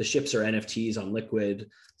 and the ships are NFTs on Liquid,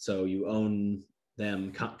 so you own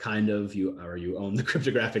them kind of, you own the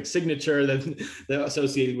cryptographic signature that they're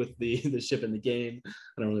associated with the ship in the game. I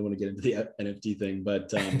don't really want to get into the NFT thing,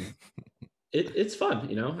 but it's fun,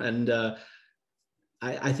 and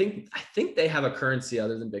I think they have a currency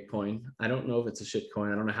other than Bitcoin. I don't know if it's a shit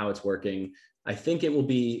coin. I don't know how it's working. I think it will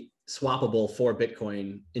be swappable for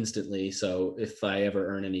Bitcoin instantly. So if I ever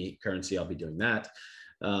earn any currency, I'll be doing that.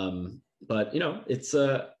 But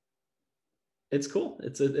it's cool.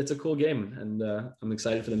 It's a cool game, and I'm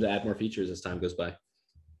excited for them to add more features as time goes by.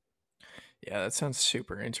 Yeah, that sounds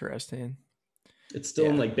super interesting. It's still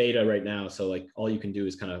in like beta right now, so like all you can do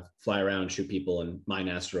is kind of fly around, shoot people, and mine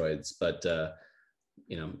asteroids. But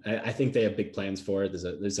I think they have big plans for it.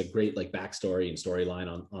 There's a great like backstory and storyline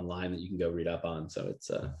online that you can go read up on. So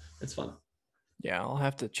it's fun. Yeah, I'll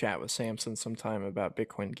have to chat with Samson sometime about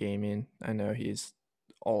Bitcoin gaming. I know he's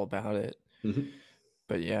all about it. Mm-hmm.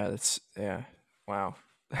 But yeah, wow,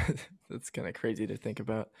 that's kind of crazy to think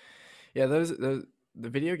about. Yeah, the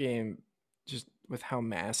video game, just with how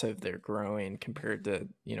massive they're growing compared to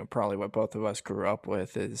probably what both of us grew up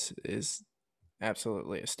with, is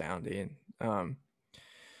absolutely astounding.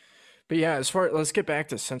 But yeah, let's get back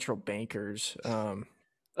to central bankers.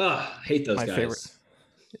 Hate those My guys. favorite.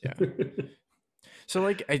 Yeah. So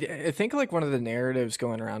like I think like one of the narratives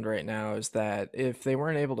going around right now is that if they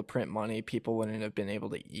weren't able to print money, people wouldn't have been able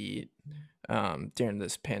to eat during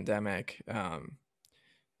this pandemic.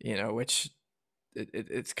 Which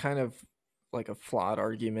it's kind of like a flawed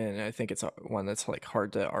argument, and I think it's one that's like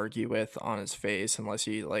hard to argue with on its face unless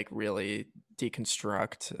you like really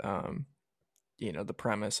deconstruct the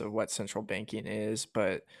premise of what central banking is.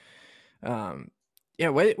 But yeah,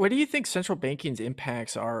 what do you think central banking's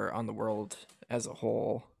impacts are on the world as a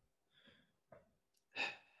whole?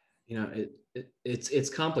 It's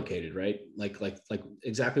complicated, right? Like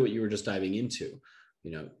exactly what you were just diving into.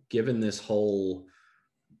 Given this whole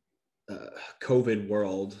COVID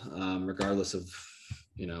world, regardless of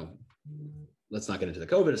let's not get into the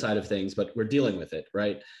COVID side of things, but we're dealing with it,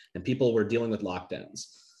 right? And people were dealing with lockdowns,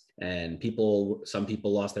 and some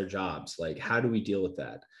people lost their jobs. Like, how do we deal with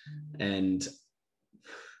that? And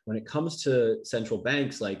when it comes to central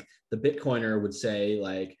banks, like the Bitcoiner would say,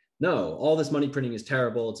 like, no, all this money printing is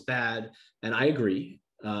terrible, it's bad. And I agree.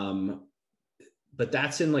 But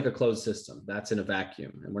that's in like a closed system. That's in a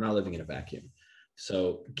vacuum, and we're not living in a vacuum.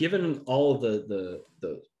 So given all of the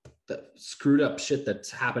screwed up shit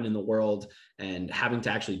that's happened in the world and having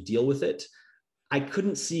to actually deal with it, I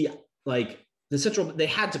couldn't see like they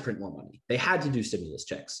had to print more money. They had to do stimulus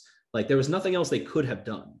checks. Like there was nothing else they could have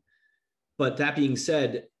done. But that being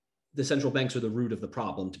said, the central banks are the root of the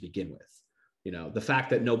problem to begin with. The fact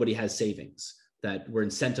that nobody has savings, that we're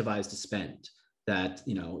incentivized to spend, that,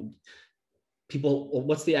 people,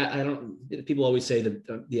 people always say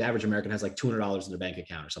that the average American has like $200 in their bank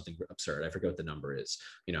account or something absurd. I forget what the number is,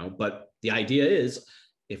 but the idea is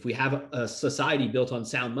if we have a society built on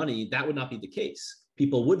sound money, that would not be the case.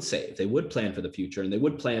 People would save, they would plan for the future, and they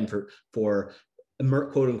would plan for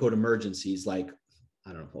quote unquote emergencies, like,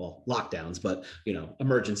 I don't know, well, lockdowns, but,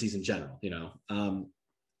 emergencies in general,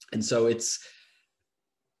 and so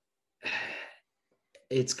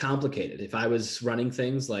it's complicated. If I was running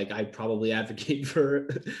things, like I'd probably advocate for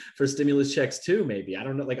for stimulus checks too. Maybe I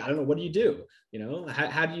don't know. Like I don't know. What do you do?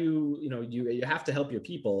 How do you have to help your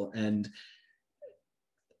people, and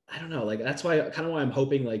I don't know. Like that's why kind of why I'm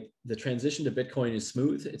hoping like the transition to Bitcoin is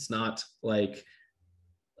smooth. It's not like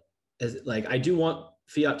I do want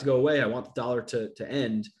fiat to go away. I want the dollar to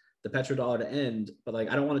end, the petrodollar to end, but like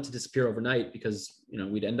I don't want it to disappear overnight because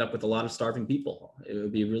we'd end up with a lot of starving people. It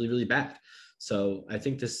would be really, really bad. So I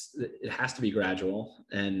think it has to be gradual.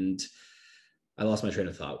 And I lost my train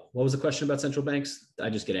of thought. What was the question about central banks?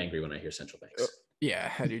 I just get angry when I hear central banks.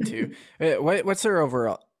 Yeah, I do too. What's their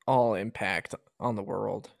overall impact on the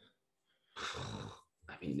world?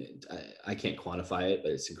 I mean, I can't quantify it,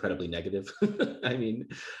 but it's incredibly negative. I mean,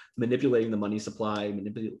 manipulating the money supply,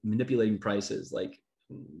 manipulating prices. Like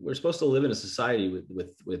we're supposed to live in a society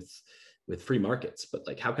with free markets, but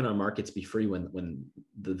like how can our markets be free when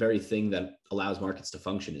the very thing that allows markets to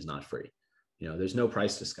function is not free? There's no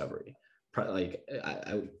price discovery. Like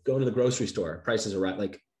I go to the grocery store, prices are right.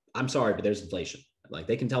 Like I'm sorry, but there's inflation. Like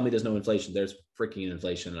they can tell me there's no inflation. There's freaking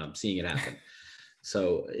inflation, and I'm seeing it happen.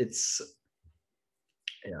 So it's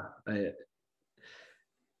I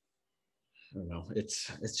don't know.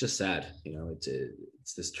 It's just sad.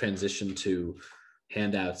 It's this transition to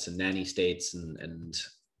handouts and nanny states, and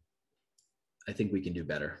I think we can do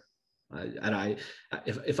better. I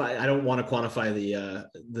don't want to quantify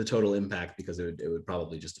the total impact because it would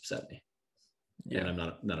probably just upset me. Yeah. And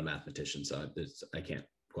I'm not a mathematician, so I can't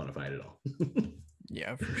quantify it at all.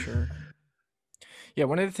 Yeah, for sure. Yeah,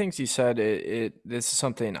 one of the things you said, this is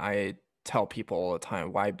something I tell people all the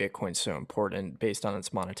time, why Bitcoin's so important based on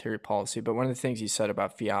its monetary policy. But one of the things you said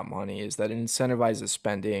about fiat money is that it incentivizes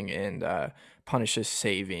spending and punishes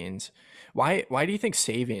savings. Why do you think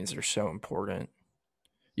savings are so important?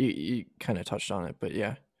 You kind of touched on it, but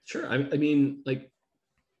yeah. Sure. I mean, like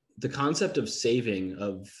the concept of saving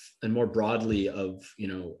and more broadly of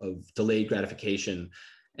delayed gratification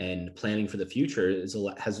and planning for the future is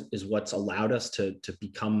what's allowed us to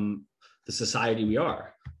become the society we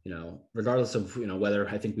are. Regardless of whether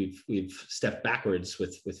I think we've stepped backwards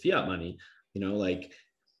with fiat money. Like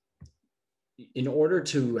in order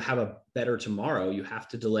to have a better tomorrow, you have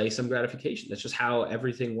to delay some gratification. That's just how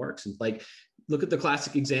everything works. And like, look at the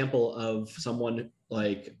classic example of someone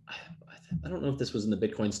like, I don't know if this was in the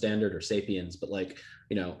Bitcoin Standard or Sapiens, but like,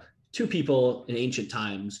 two people in ancient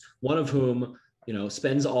times, one of whom,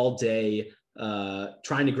 spends all day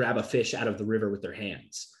trying to grab a fish out of the river with their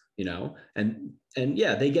hands, and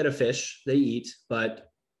yeah, they get a fish, they eat,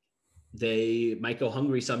 but they might go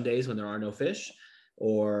hungry some days when there are no fish,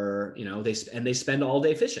 or they spend all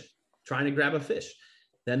day fishing, trying to grab a fish.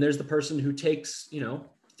 Then there's the person who takes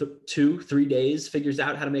 2-3 days, figures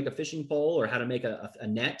out how to make a fishing pole or how to make a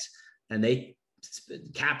net, and they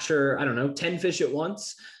capture 10 fish at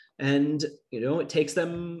once, and it takes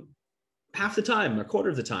them half the time or quarter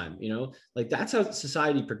of the time. Like that's how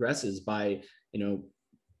society progresses, by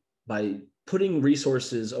putting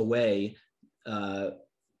resources away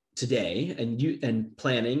today and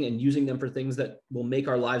planning and using them for things that will make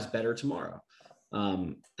our lives better tomorrow.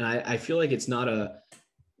 And I feel like it's not a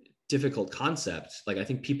difficult concept. Like I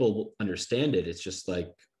think people understand it. It's just like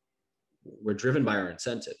we're driven by our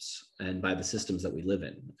incentives and by the systems that we live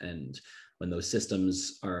in. And when those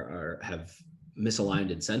systems have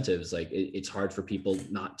misaligned incentives, like it's hard for people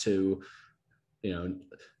not to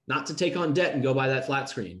take on debt and go buy that flat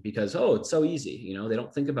screen because, it's so easy. They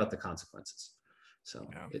don't think about the consequences. So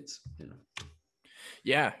it's,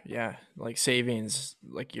 Yeah. Like savings,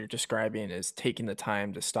 like you're describing, is taking the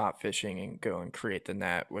time to stop fishing and go and create the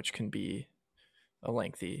net, which can be a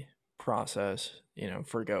lengthy process,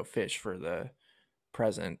 forgo fish for the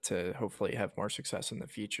present to hopefully have more success in the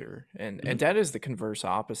future. And debt is the converse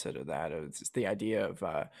opposite of that. It's the idea of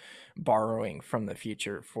borrowing from the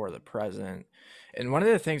future for the present. And one of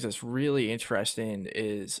the things that's really interesting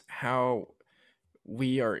is how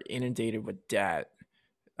we are inundated with debt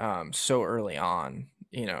so early on.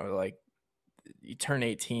 Like you turn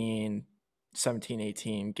 18, 17,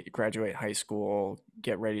 18, graduate high school,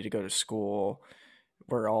 get ready to go to school.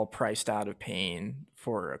 We're all priced out of paying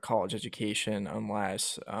for a college education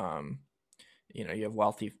unless you have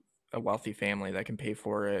a wealthy family that can pay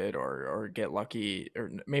for it, or get lucky,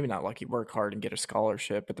 or maybe not lucky, work hard and get a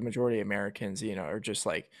scholarship. But the majority of Americans, are just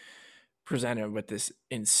like presented with this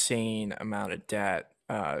insane amount of debt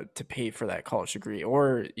to pay for that college degree.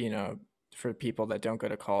 Or for people that don't go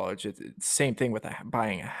to college, it's the same thing with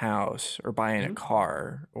buying a house or buying a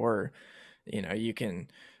car, or you can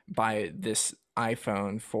buy this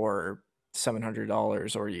iPhone for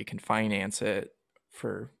 $700, or you can finance it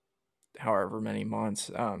for however many months.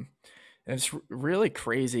 And it's really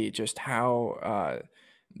crazy just how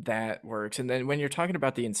that works. And then when you're talking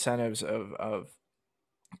about the incentives of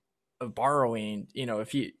borrowing,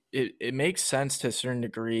 if it makes sense to a certain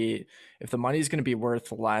degree. If the money is going to be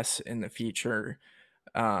worth less in the future,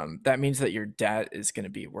 that means that your debt is going to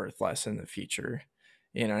be worth less in the future.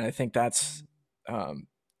 And I think that's um,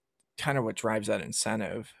 kind of what drives that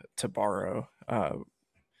incentive to borrow.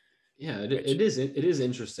 Yeah, Which it is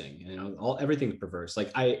interesting. Everything's perverse.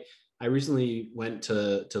 Like I recently went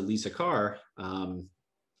to lease a car,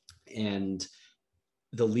 and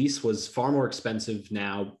the lease was far more expensive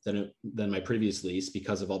now than my previous lease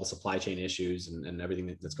because of all the supply chain issues and everything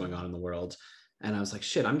that's going on in the world. And I was like,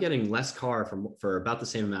 shit, I'm getting less car for about the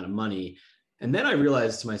same amount of money. And then I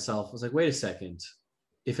realized to myself, I was like, wait a second,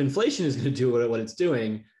 if inflation is going to do what it's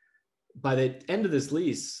doing, by the end of this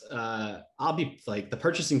lease, I'll be like, the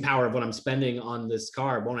purchasing power of what I'm spending on this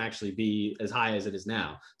car won't actually be as high as it is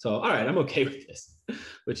now. So, all right, I'm okay with this,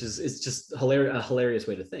 which is, it's just a hilarious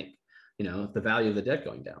way to think, the value of the debt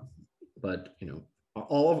going down. But,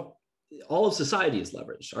 all of society is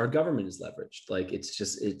leveraged. Our government is leveraged. Like, it's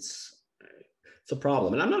a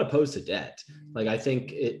problem. And I'm not opposed to debt. Like, I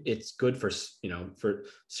think it's good for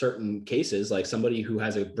certain cases, like somebody who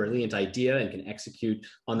has a brilliant idea and can execute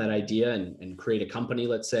on that idea and create a company,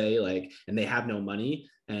 let's say, like, and they have no money,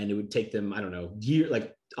 and it would take them, I don't know,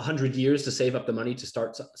 100 years to save up the money to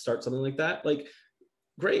start something like that. Like,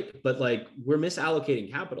 great. But like, we're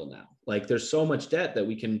misallocating capital now. Like, there's so much debt that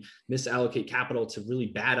we can misallocate capital to really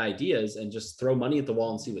bad ideas and just throw money at the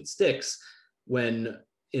wall and see what sticks. When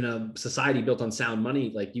in a society built on sound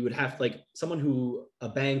money, like, you would have, like, a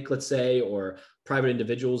bank, let's say, or private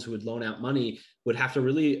individuals who would loan out money would have to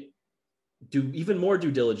really do even more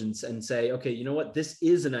due diligence and say, okay, you know what, this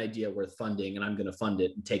is an idea worth funding, and I'm going to fund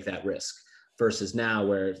it and take that risk. Versus now,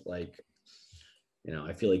 where, like,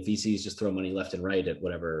 I feel like VCs just throw money left and right at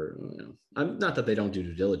whatever. I'm not that they don't do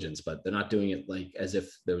due diligence, but they're not doing it like as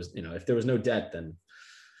if there was, if there was no debt, then,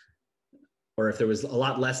 or if there was a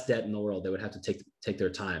lot less debt in the world, they would have to take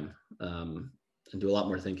their time, and do a lot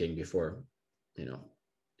more thinking before,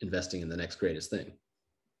 investing in the next greatest thing.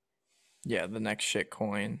 Yeah, the next shit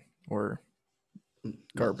coin or Well,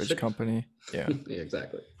 garbage company. Yeah. Yeah,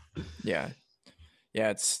 exactly. Yeah.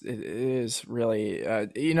 Yeah, it is really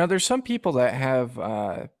there's some people that have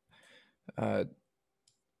uh,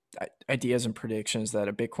 ideas and predictions that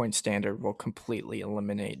a Bitcoin standard will completely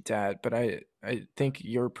eliminate debt, but I think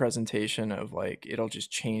your presentation of, like, it'll just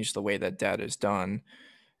change the way that debt is done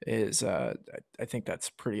is I think that's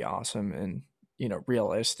pretty awesome and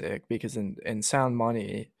realistic, because in sound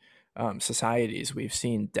money societies we've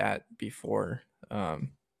seen debt before.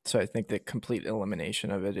 So I think the complete elimination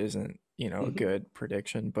of it isn't a Mm-hmm. good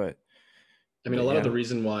prediction, but I mean, a lot of yeah. the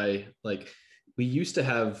reason why, like, we used to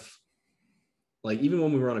have, like, even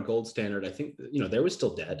when we were on a gold standard, I think, there was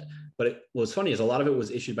still debt, but what was funny is a lot of it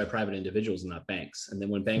was issued by private individuals and not banks. And then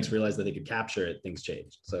when banks realized that they could capture it, things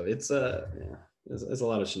changed. So yeah, there's a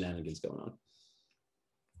lot of shenanigans going on.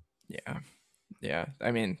 Yeah. Yeah.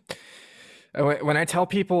 I mean, when I tell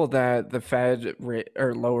people that the Fed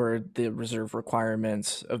or lowered the reserve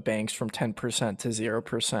requirements of banks from 10% to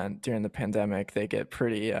 0% during the pandemic, they get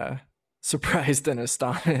pretty surprised and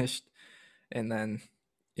astonished. And then,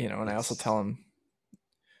 and I also tell It's them,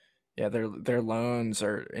 yeah, their loans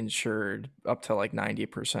are insured up to like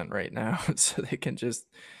 90% right now, so they can just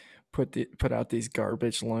put out these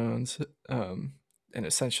garbage loans, and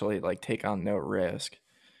essentially, like, take on no risk.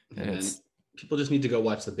 And and it's people just need to go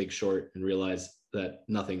watch The Big Short and realize that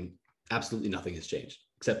absolutely nothing has changed,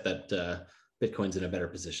 except that Bitcoin's in a better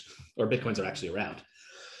position, or Bitcoins are actually around.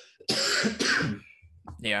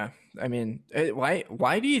 Yeah, I mean,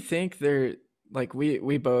 why do you think they're like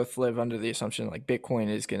we both live under the assumption like Bitcoin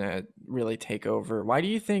is gonna really take over? Why do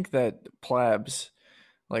you think that plebs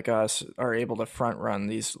like us are able to front run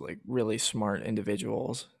these like really smart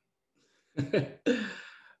individuals?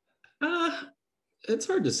 uh, it's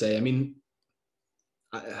hard to say. I mean,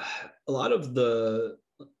 a lot of the,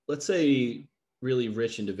 let's say, really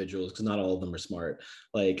rich individuals, because not all of them are smart,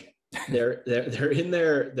 like, they're in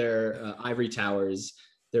their ivory towers.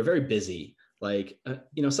 They're very busy. Like,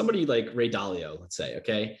 somebody like Ray Dalio, let's say,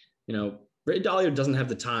 okay, Ray Dalio doesn't have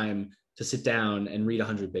the time to sit down and read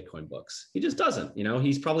 100 Bitcoin books. He just doesn't.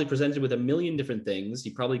 He's probably presented with a million different things. He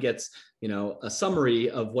probably gets a summary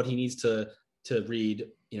of what he needs to read,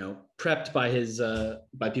 prepped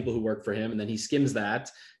by people who work for him, and then he skims that.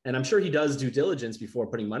 And I'm sure he does due diligence before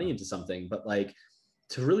putting money into something, but, like,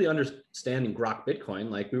 to really understand and grok Bitcoin,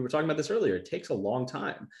 like we were talking about this earlier, it takes a long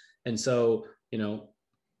time. And so,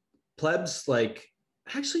 plebs, like,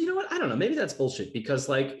 actually, you know what? I don't know. Maybe that's bullshit because,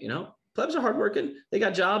 like, you know, plebs are hardworking. They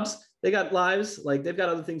got jobs. They got lives. Like, they've got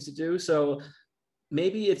other things to do. So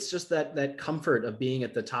maybe it's just that comfort of being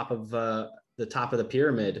at the top of the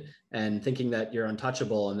pyramid and thinking that you're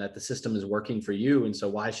untouchable and that the system is working for you. And so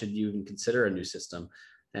why should you even consider a new system?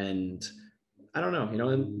 And I don't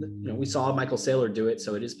know. We saw Michael Saylor do it,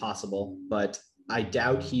 so it is possible. But I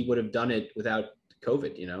doubt he would have done it without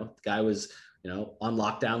COVID. The guy was on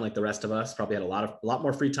lockdown like the rest of us, probably had a lot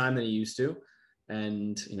more free time than he used to.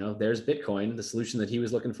 And, there's Bitcoin, the solution that he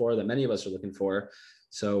was looking for, that many of us are looking for.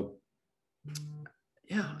 So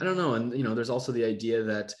yeah, I don't know. And, there's also the idea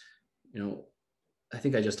that, I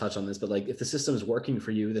think I just touched on this, but like if the system is working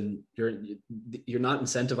for you, then you're not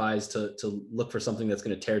incentivized to look for something that's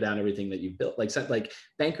going to tear down everything that you've built. Like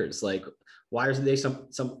bankers, like why were they some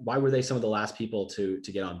of the last people to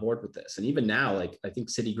get on board with this? And even now, like I think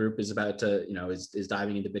Citigroup is about to, is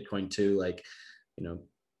diving into Bitcoin too. Like,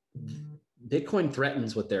 Bitcoin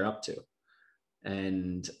threatens what they're up to.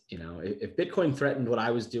 And, if Bitcoin threatened what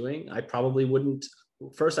I was doing, I wouldn't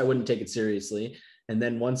take it seriously. And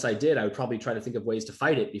then once I did, I would probably try to think of ways to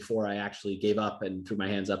fight it before I actually gave up and threw my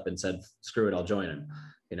hands up and said, screw it, I'll join him.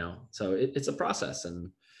 So it's a process. And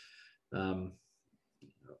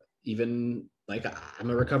even like I'm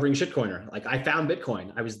a recovering shitcoiner. Like I found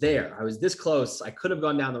Bitcoin. I was there. I was this close. I could have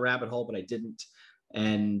gone down the rabbit hole, but I didn't.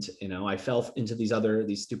 And, I fell into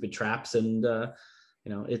these stupid traps. And,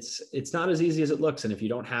 it's not as easy as it looks. And if you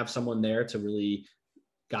don't have someone there to really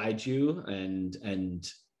guide you and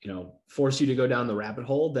force you to go down the rabbit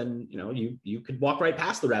hole, then you could walk right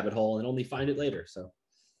past the rabbit hole and only find it later. So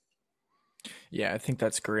yeah, I think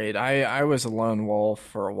that's great. I was a lone wolf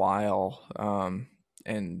for a while,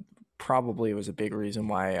 and probably was a big reason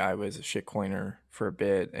why I was a shitcoiner for a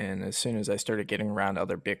bit. And as soon as I started getting around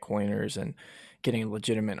other Bitcoiners and getting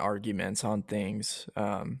legitimate arguments on things,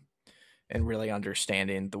 and really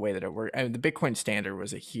understanding the way that it worked. I mean, the Bitcoin Standard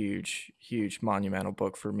was a huge, huge monumental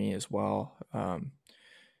book for me as well.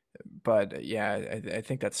 But yeah, I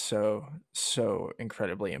think that's so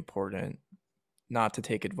incredibly important not to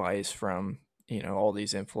take advice from, all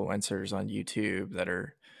these influencers on YouTube that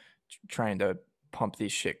are trying to pump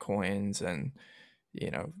these shit coins and,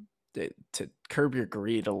 to curb your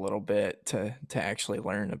greed a little bit to actually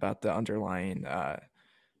learn about the underlying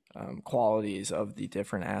qualities of the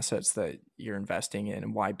different assets that you're investing in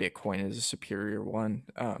and why Bitcoin is a superior one.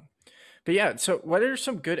 But yeah, so what are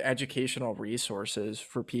some good educational resources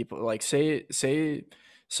for people? Like say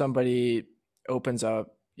somebody opens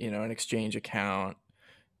up, an exchange account,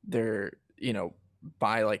 they're,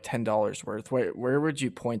 buy like $10 worth. Where would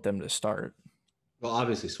you point them to start? Well,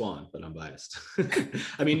 obviously Swan, but I'm biased.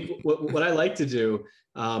 I mean, what I like to do,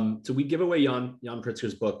 so we give away Jan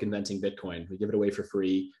Pritzker's book, Inventing Bitcoin. We give it away for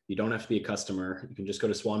free. You don't have to be a customer. You can just go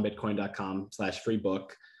to swanbitcoin.com/free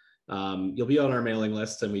book. You'll be on our mailing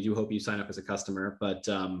list, and we do hope you sign up as a customer. But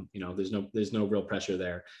there's no real pressure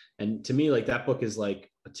there. And to me, like that book is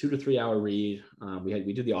like a 2 to 3 hour read.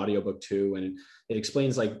 We did the audiobook too, and it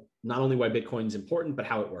explains like not only why Bitcoin is important, but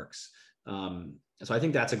how it works. So I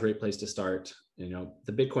think that's a great place to start.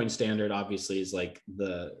 The Bitcoin Standard obviously is like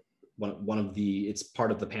it's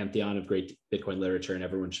part of the pantheon of great Bitcoin literature, and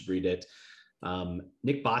everyone should read it.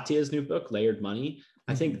 Nick Bhatia's new book, Layered Money,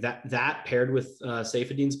 I think that paired with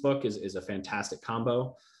Saifedean's book is a fantastic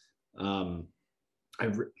combo. I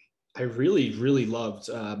really, really loved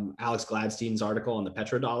Alex Gladstein's article on the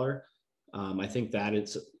petrodollar. I think that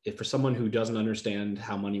if for someone who doesn't understand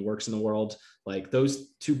how money works in the world, like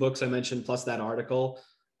those two books I mentioned, plus that article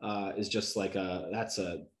is just like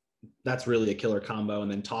that's really a killer combo.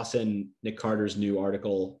 And then toss in Nick Carter's new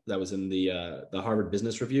article that was in the Harvard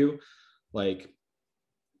Business Review. Like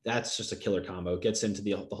that's just a killer combo. It gets into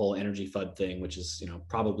the whole energy FUD thing, which is,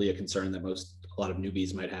 probably a concern that a lot of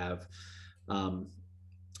newbies might have.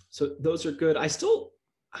 So those are good. I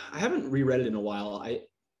haven't reread it in a while. I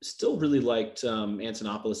still really liked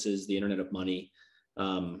Antonopoulos's The Internet of Money.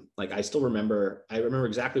 Like I remember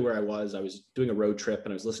exactly where I was. I was doing a road trip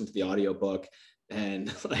and I was listening to the audiobook,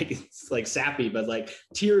 and like it's like sappy, but like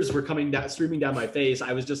tears were streaming down my face.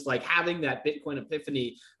 I was just like having that Bitcoin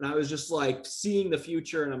epiphany, and I was just like seeing the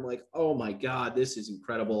future, and I'm like, oh my God, this is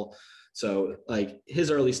incredible. So like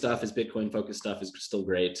his early stuff, his Bitcoin focused stuff is still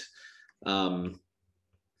great. What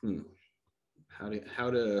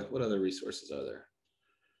other resources are there?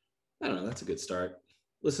 I don't know. That's a good start.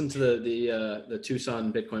 Listen to the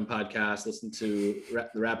Tucson Bitcoin podcast. Listen to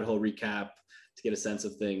the Rabbit Hole recap to get a sense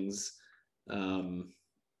of things. Don't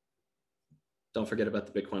forget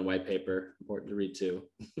about the Bitcoin white paper. Important to read too.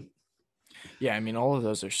 Yeah, I mean, all of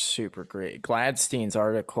those are super great. Gladstein's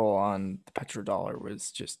article on the petrodollar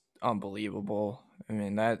was just unbelievable. I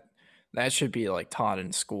mean, that should be like taught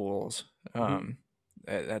in schools. Mhm.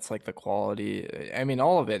 That's like the quality. I mean,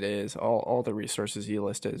 all of it is. All the resources you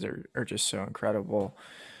listed are just so incredible.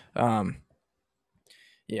 Um,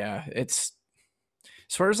 yeah, it's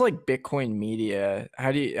as far as like Bitcoin media,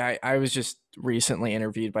 how do you? I was just recently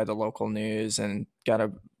interviewed by the local news and got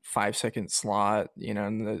a 5 second slot,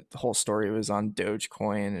 and the whole story was on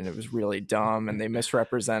Dogecoin and it was really dumb and they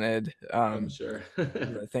misrepresented I'm sure.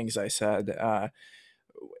 the things I said.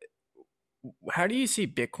 How do you see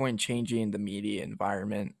Bitcoin changing the media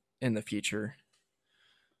environment in the future?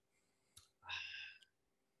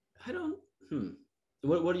 I don't. Hmm.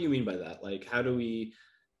 What do you mean by that? Like, how do we,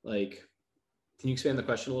 like? Can you expand the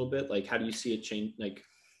question a little bit? Like, how do you see it change? Like,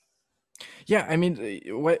 Yeah, I mean,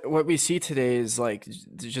 what we see today is like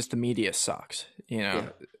just the media sucks, yeah.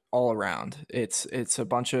 all around. It's a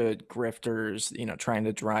bunch of grifters, trying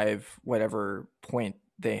to drive whatever point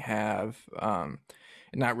they have, and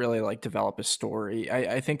not really like develop a story.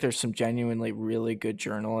 I think there's some genuinely really good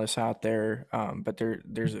journalists out there, but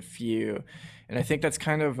there's a few, and I think that's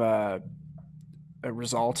kind of a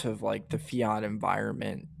result of like the fiat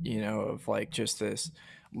environment, of like just this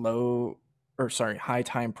low or sorry, high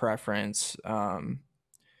time preference, Yeah,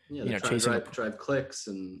 they're trying to chasing a drive clicks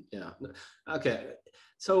and yeah. Okay.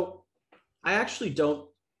 So I actually don't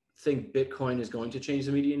think Bitcoin is going to change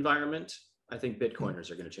the media environment. I think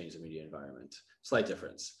Bitcoiners are going to change the media environment. Slight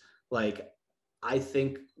difference. Like, I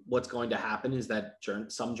think what's going to happen is that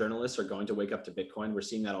some journalists are going to wake up to Bitcoin. We're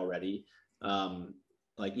seeing that already. Um,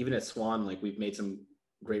 like even at Swan, like we've made some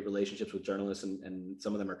great relationships with journalists, and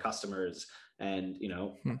some of them are customers. And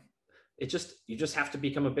Hmm. it just you just have to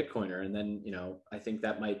become a Bitcoiner, and then I think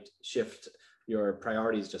that might shift your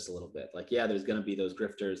priorities just a little bit. Like, yeah, there's going to be those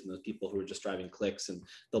grifters and those people who are just driving clicks, and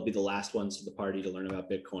they'll be the last ones to the party to learn about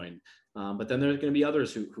Bitcoin. But then there's going to be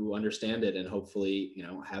others who understand it and hopefully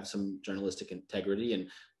have some journalistic integrity and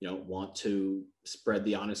want to spread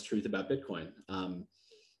the honest truth about Bitcoin.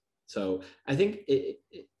 So I think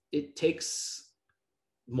it takes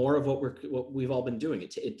more of what we've all been doing.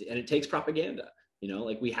 And it takes propaganda.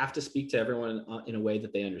 Like we have to speak to everyone in a way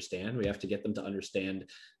that they understand. We have to get them to understand,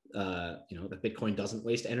 that Bitcoin doesn't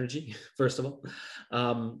waste energy. First of all,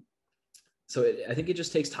 I think it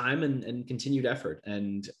just takes time and continued effort.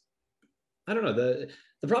 And I don't know,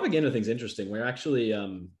 the propaganda thing's interesting. Where actually,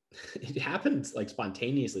 it happened like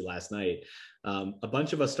spontaneously last night. A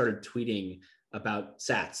bunch of us started tweeting about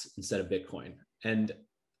Sats instead of Bitcoin, and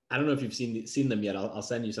I don't know if you've seen them yet. I'll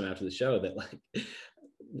send you some after the show. That like,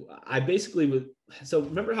 I basically would. So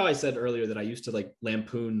remember how I said earlier that I used to like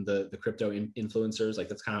lampoon the crypto influencers? Like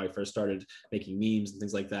that's kind of how I first started making memes and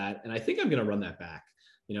things like that. And I think I'm going to run that back.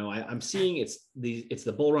 I'm seeing it's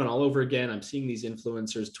the bull run all over again. I'm seeing these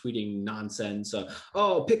influencers tweeting nonsense.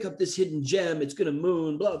 Oh, pick up this hidden gem. It's gonna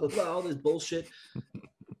moon. Blah blah blah. All this bullshit.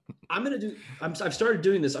 I've started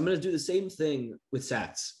doing this. I'm gonna do the same thing with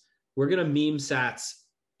Sats. We're gonna meme Sats,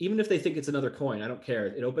 even if they think it's another coin. I don't care.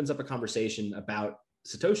 It opens up a conversation about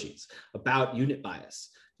Satoshis, about unit bias,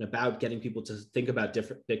 and about getting people to think about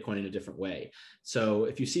different Bitcoin in a different way. So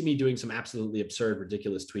if you see me doing some absolutely absurd,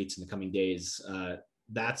 ridiculous tweets in the coming days,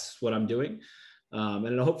 that's what I'm doing.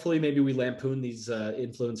 And hopefully maybe we lampoon these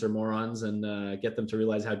influencer morons and get them to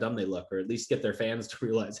realize how dumb they look, or at least get their fans to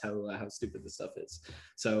realize how stupid this stuff is.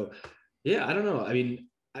 So yeah, I don't know. I mean,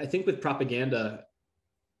 I think with propaganda,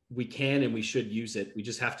 we can and we should use it. We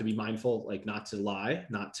just have to be mindful, like not to lie,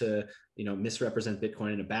 not to misrepresent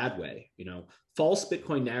Bitcoin in a bad way. False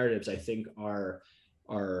Bitcoin narratives, I think, are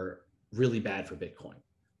really bad for Bitcoin.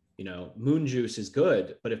 Moon juice is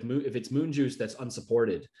good, but if it's moon juice that's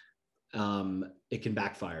unsupported, it can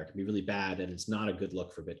backfire. It can be really bad, and it's not a good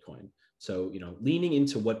look for Bitcoin. So leaning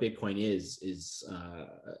into what Bitcoin is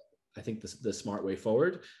I think the smart way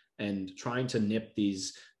forward, and trying to nip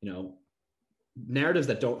these narratives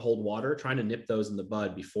that don't hold water, trying to nip those in the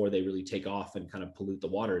bud before they really take off and kind of pollute the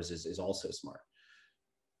waters is also smart.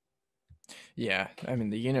 Yeah, I mean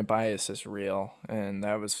the unit bias is real, and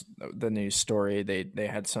that was the news story. They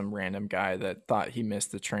had some random guy that thought he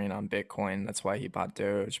missed the train on Bitcoin. That's why he bought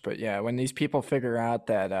Doge. But yeah, when these people figure out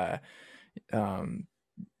that um,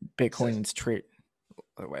 Bitcoin's trade,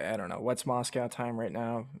 I don't know what's Moscow time right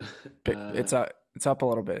now. uh, It's up a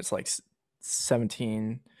little bit. It's like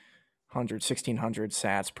 17 1,600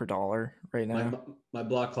 sats per dollar right now. My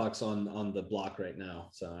block clock's on the block right now,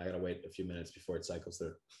 so I gotta wait a few minutes before it cycles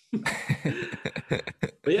through.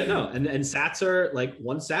 But yeah, no, and sats are like,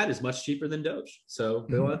 one sat is much cheaper than Doge, so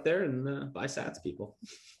go out there and buy sats, people.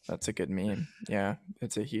 That's a good meme. Yeah,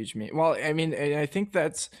 it's a huge meme. Well, I mean, I think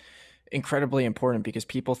that's incredibly important because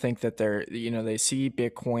people think that they see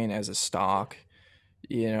Bitcoin as a stock,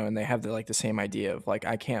 and they have the same idea of like,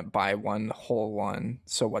 I can't buy one whole one,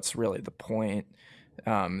 so what's really the point?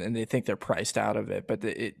 And they think they're priced out of it, but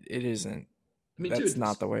it isn't. I mean, that's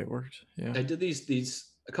not the way it works. Yeah, I did these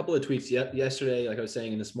a couple of tweets yesterday, like I was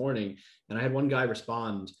saying, in this morning, and I had one guy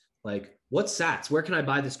respond like, "What's sats? Where can I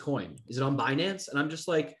buy this coin? Is it on Binance?" And I'm just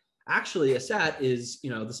like, actually, a sat is,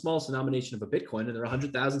 the smallest denomination of a Bitcoin, and there are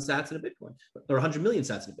 100,000 sats in a Bitcoin, or 100 million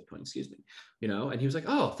sats in a Bitcoin, excuse me. And he was like,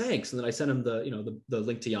 "Oh, thanks." And then I sent him the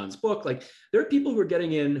link to Jan's book. Like, there are people who are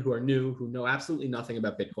getting in who are new, who know absolutely nothing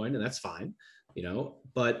about Bitcoin, and that's fine.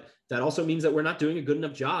 But that also means that we're not doing a good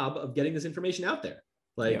enough job of getting this information out there.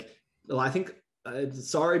 Like, well, I think,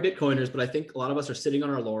 sorry, Bitcoiners, but I think a lot of us are sitting on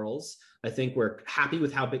our laurels. I think we're happy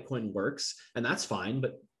with how Bitcoin works, and that's fine.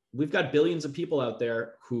 But we've got billions of people out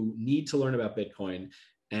there who need to learn about Bitcoin,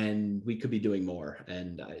 and we could be doing more.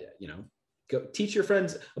 And, go teach your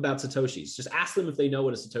friends about Satoshis. Just ask them if they know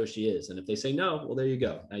what a Satoshi is. And if they say no, well, there you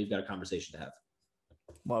go. Now you've got a conversation to have.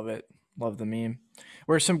 Love it. Love the meme.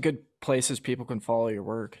 Where are some good places people can follow your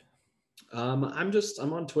work? I'm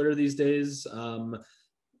on Twitter these days.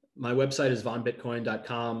 My website is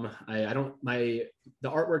vonbitcoin.com. The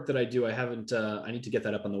artwork that I do, I need to get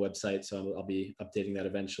that up on the website. So I'll be updating that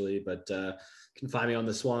eventually, but you can find me on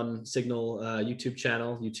the Swan Signal YouTube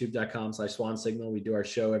channel, youtube.com/Swan Signal. We do our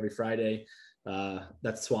show every Friday.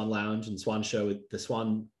 That's Swan Lounge, and Swan Show, the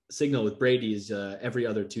Swan Signal with Brady is every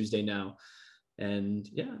other Tuesday now. And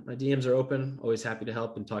yeah, my DMs are open. Always happy to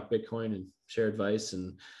help and talk Bitcoin and share advice.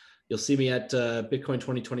 And you'll see me at Bitcoin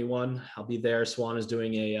 2021. I'll be there. Swan is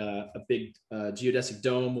doing a big geodesic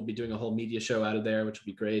dome. We'll be doing a whole media show out of there, which will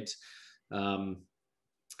be great. I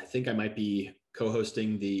think I might be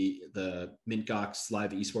co-hosting the Mint Gox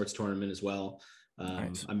live esports tournament as well.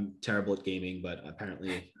 Nice. I'm terrible at gaming, but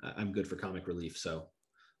apparently I'm good for comic relief. So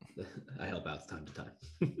I help out time to time.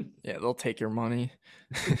 Yeah, they'll take your money.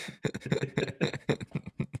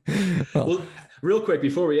 Well, real quick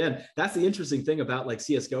before we end, that's the interesting thing about like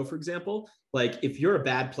CSGO, for example. Like, if you're a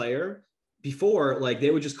bad player, before, like, they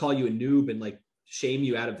would just call you a noob and like shame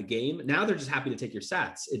you out of the game. Now they're just happy to take your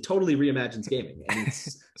sats. It totally reimagines gaming, and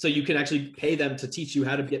so you can actually pay them to teach you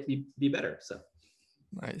how to be better. So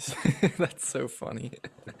nice. That's so funny.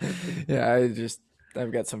 Yeah,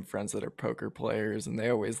 I've got some friends that are poker players, and they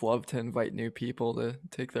always love to invite new people to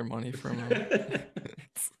take their money from them.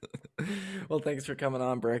 Well, thanks for coming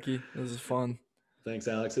on, Brecky. This is fun. Thanks,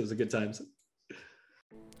 Alex. It was a good time.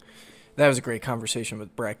 That was a great conversation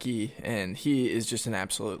with Brecky, and he is just an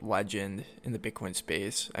absolute legend in the Bitcoin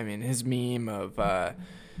space. I mean, his meme of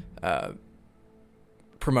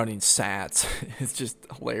promoting sats is just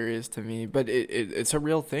hilarious to me, but it's a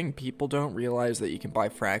real thing. People don't realize that you can buy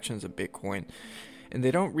fractions of Bitcoin, and they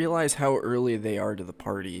don't realize how early they are to the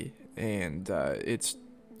party, and it's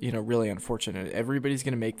really unfortunate. Everybody's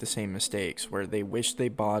going to make the same mistakes where they wish they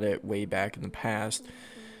bought it way back in the past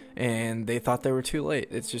and they thought they were too late.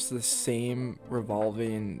 It's just the same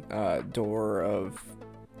revolving door of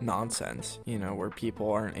nonsense, where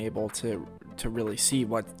people aren't able to really see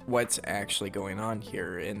what's actually going on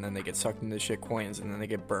here, and then they get sucked into shit coins, and then they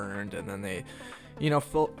get burned, and then they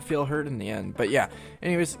feel hurt in the end. But yeah,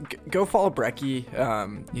 anyways, go follow Brecky.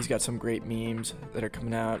 He's got some great memes that are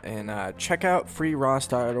coming out, and check out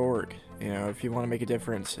freeross.org, if you want to make a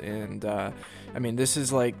difference. And I mean, this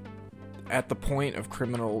is like at the point of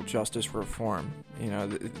criminal justice reform,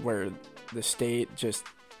 where the state just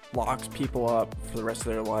locks people up for the rest of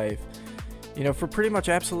their life, for pretty much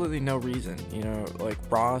absolutely no reason. Like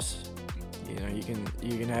Ross, you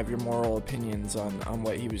can have your moral opinions on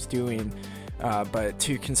what he was doing, but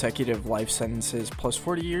 2 consecutive life sentences plus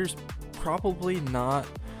 40 years, probably not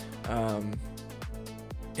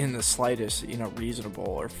in the slightest, reasonable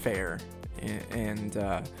or fair. And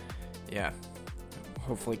yeah,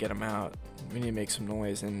 hopefully get him out. We need to make some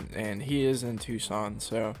noise, and he is in Tucson.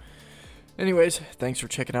 So anyways, thanks for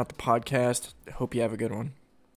checking out the podcast. Hope you have a good one.